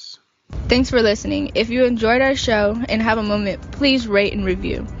 Yes. Thanks for listening. If you enjoyed our show and have a moment, please rate and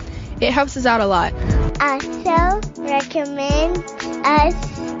review. It helps us out a lot. Also, recommend us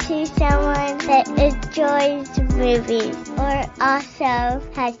to someone that enjoys movies or also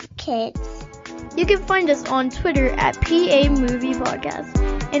has kids. You can find us on Twitter at PA Movie Podcast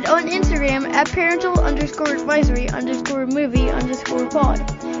and on Instagram at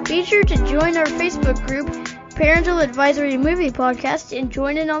parental_advisory_movie_pod. Be sure to join our Facebook group, Parental Advisory Movie Podcast, and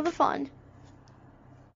join in on the fun.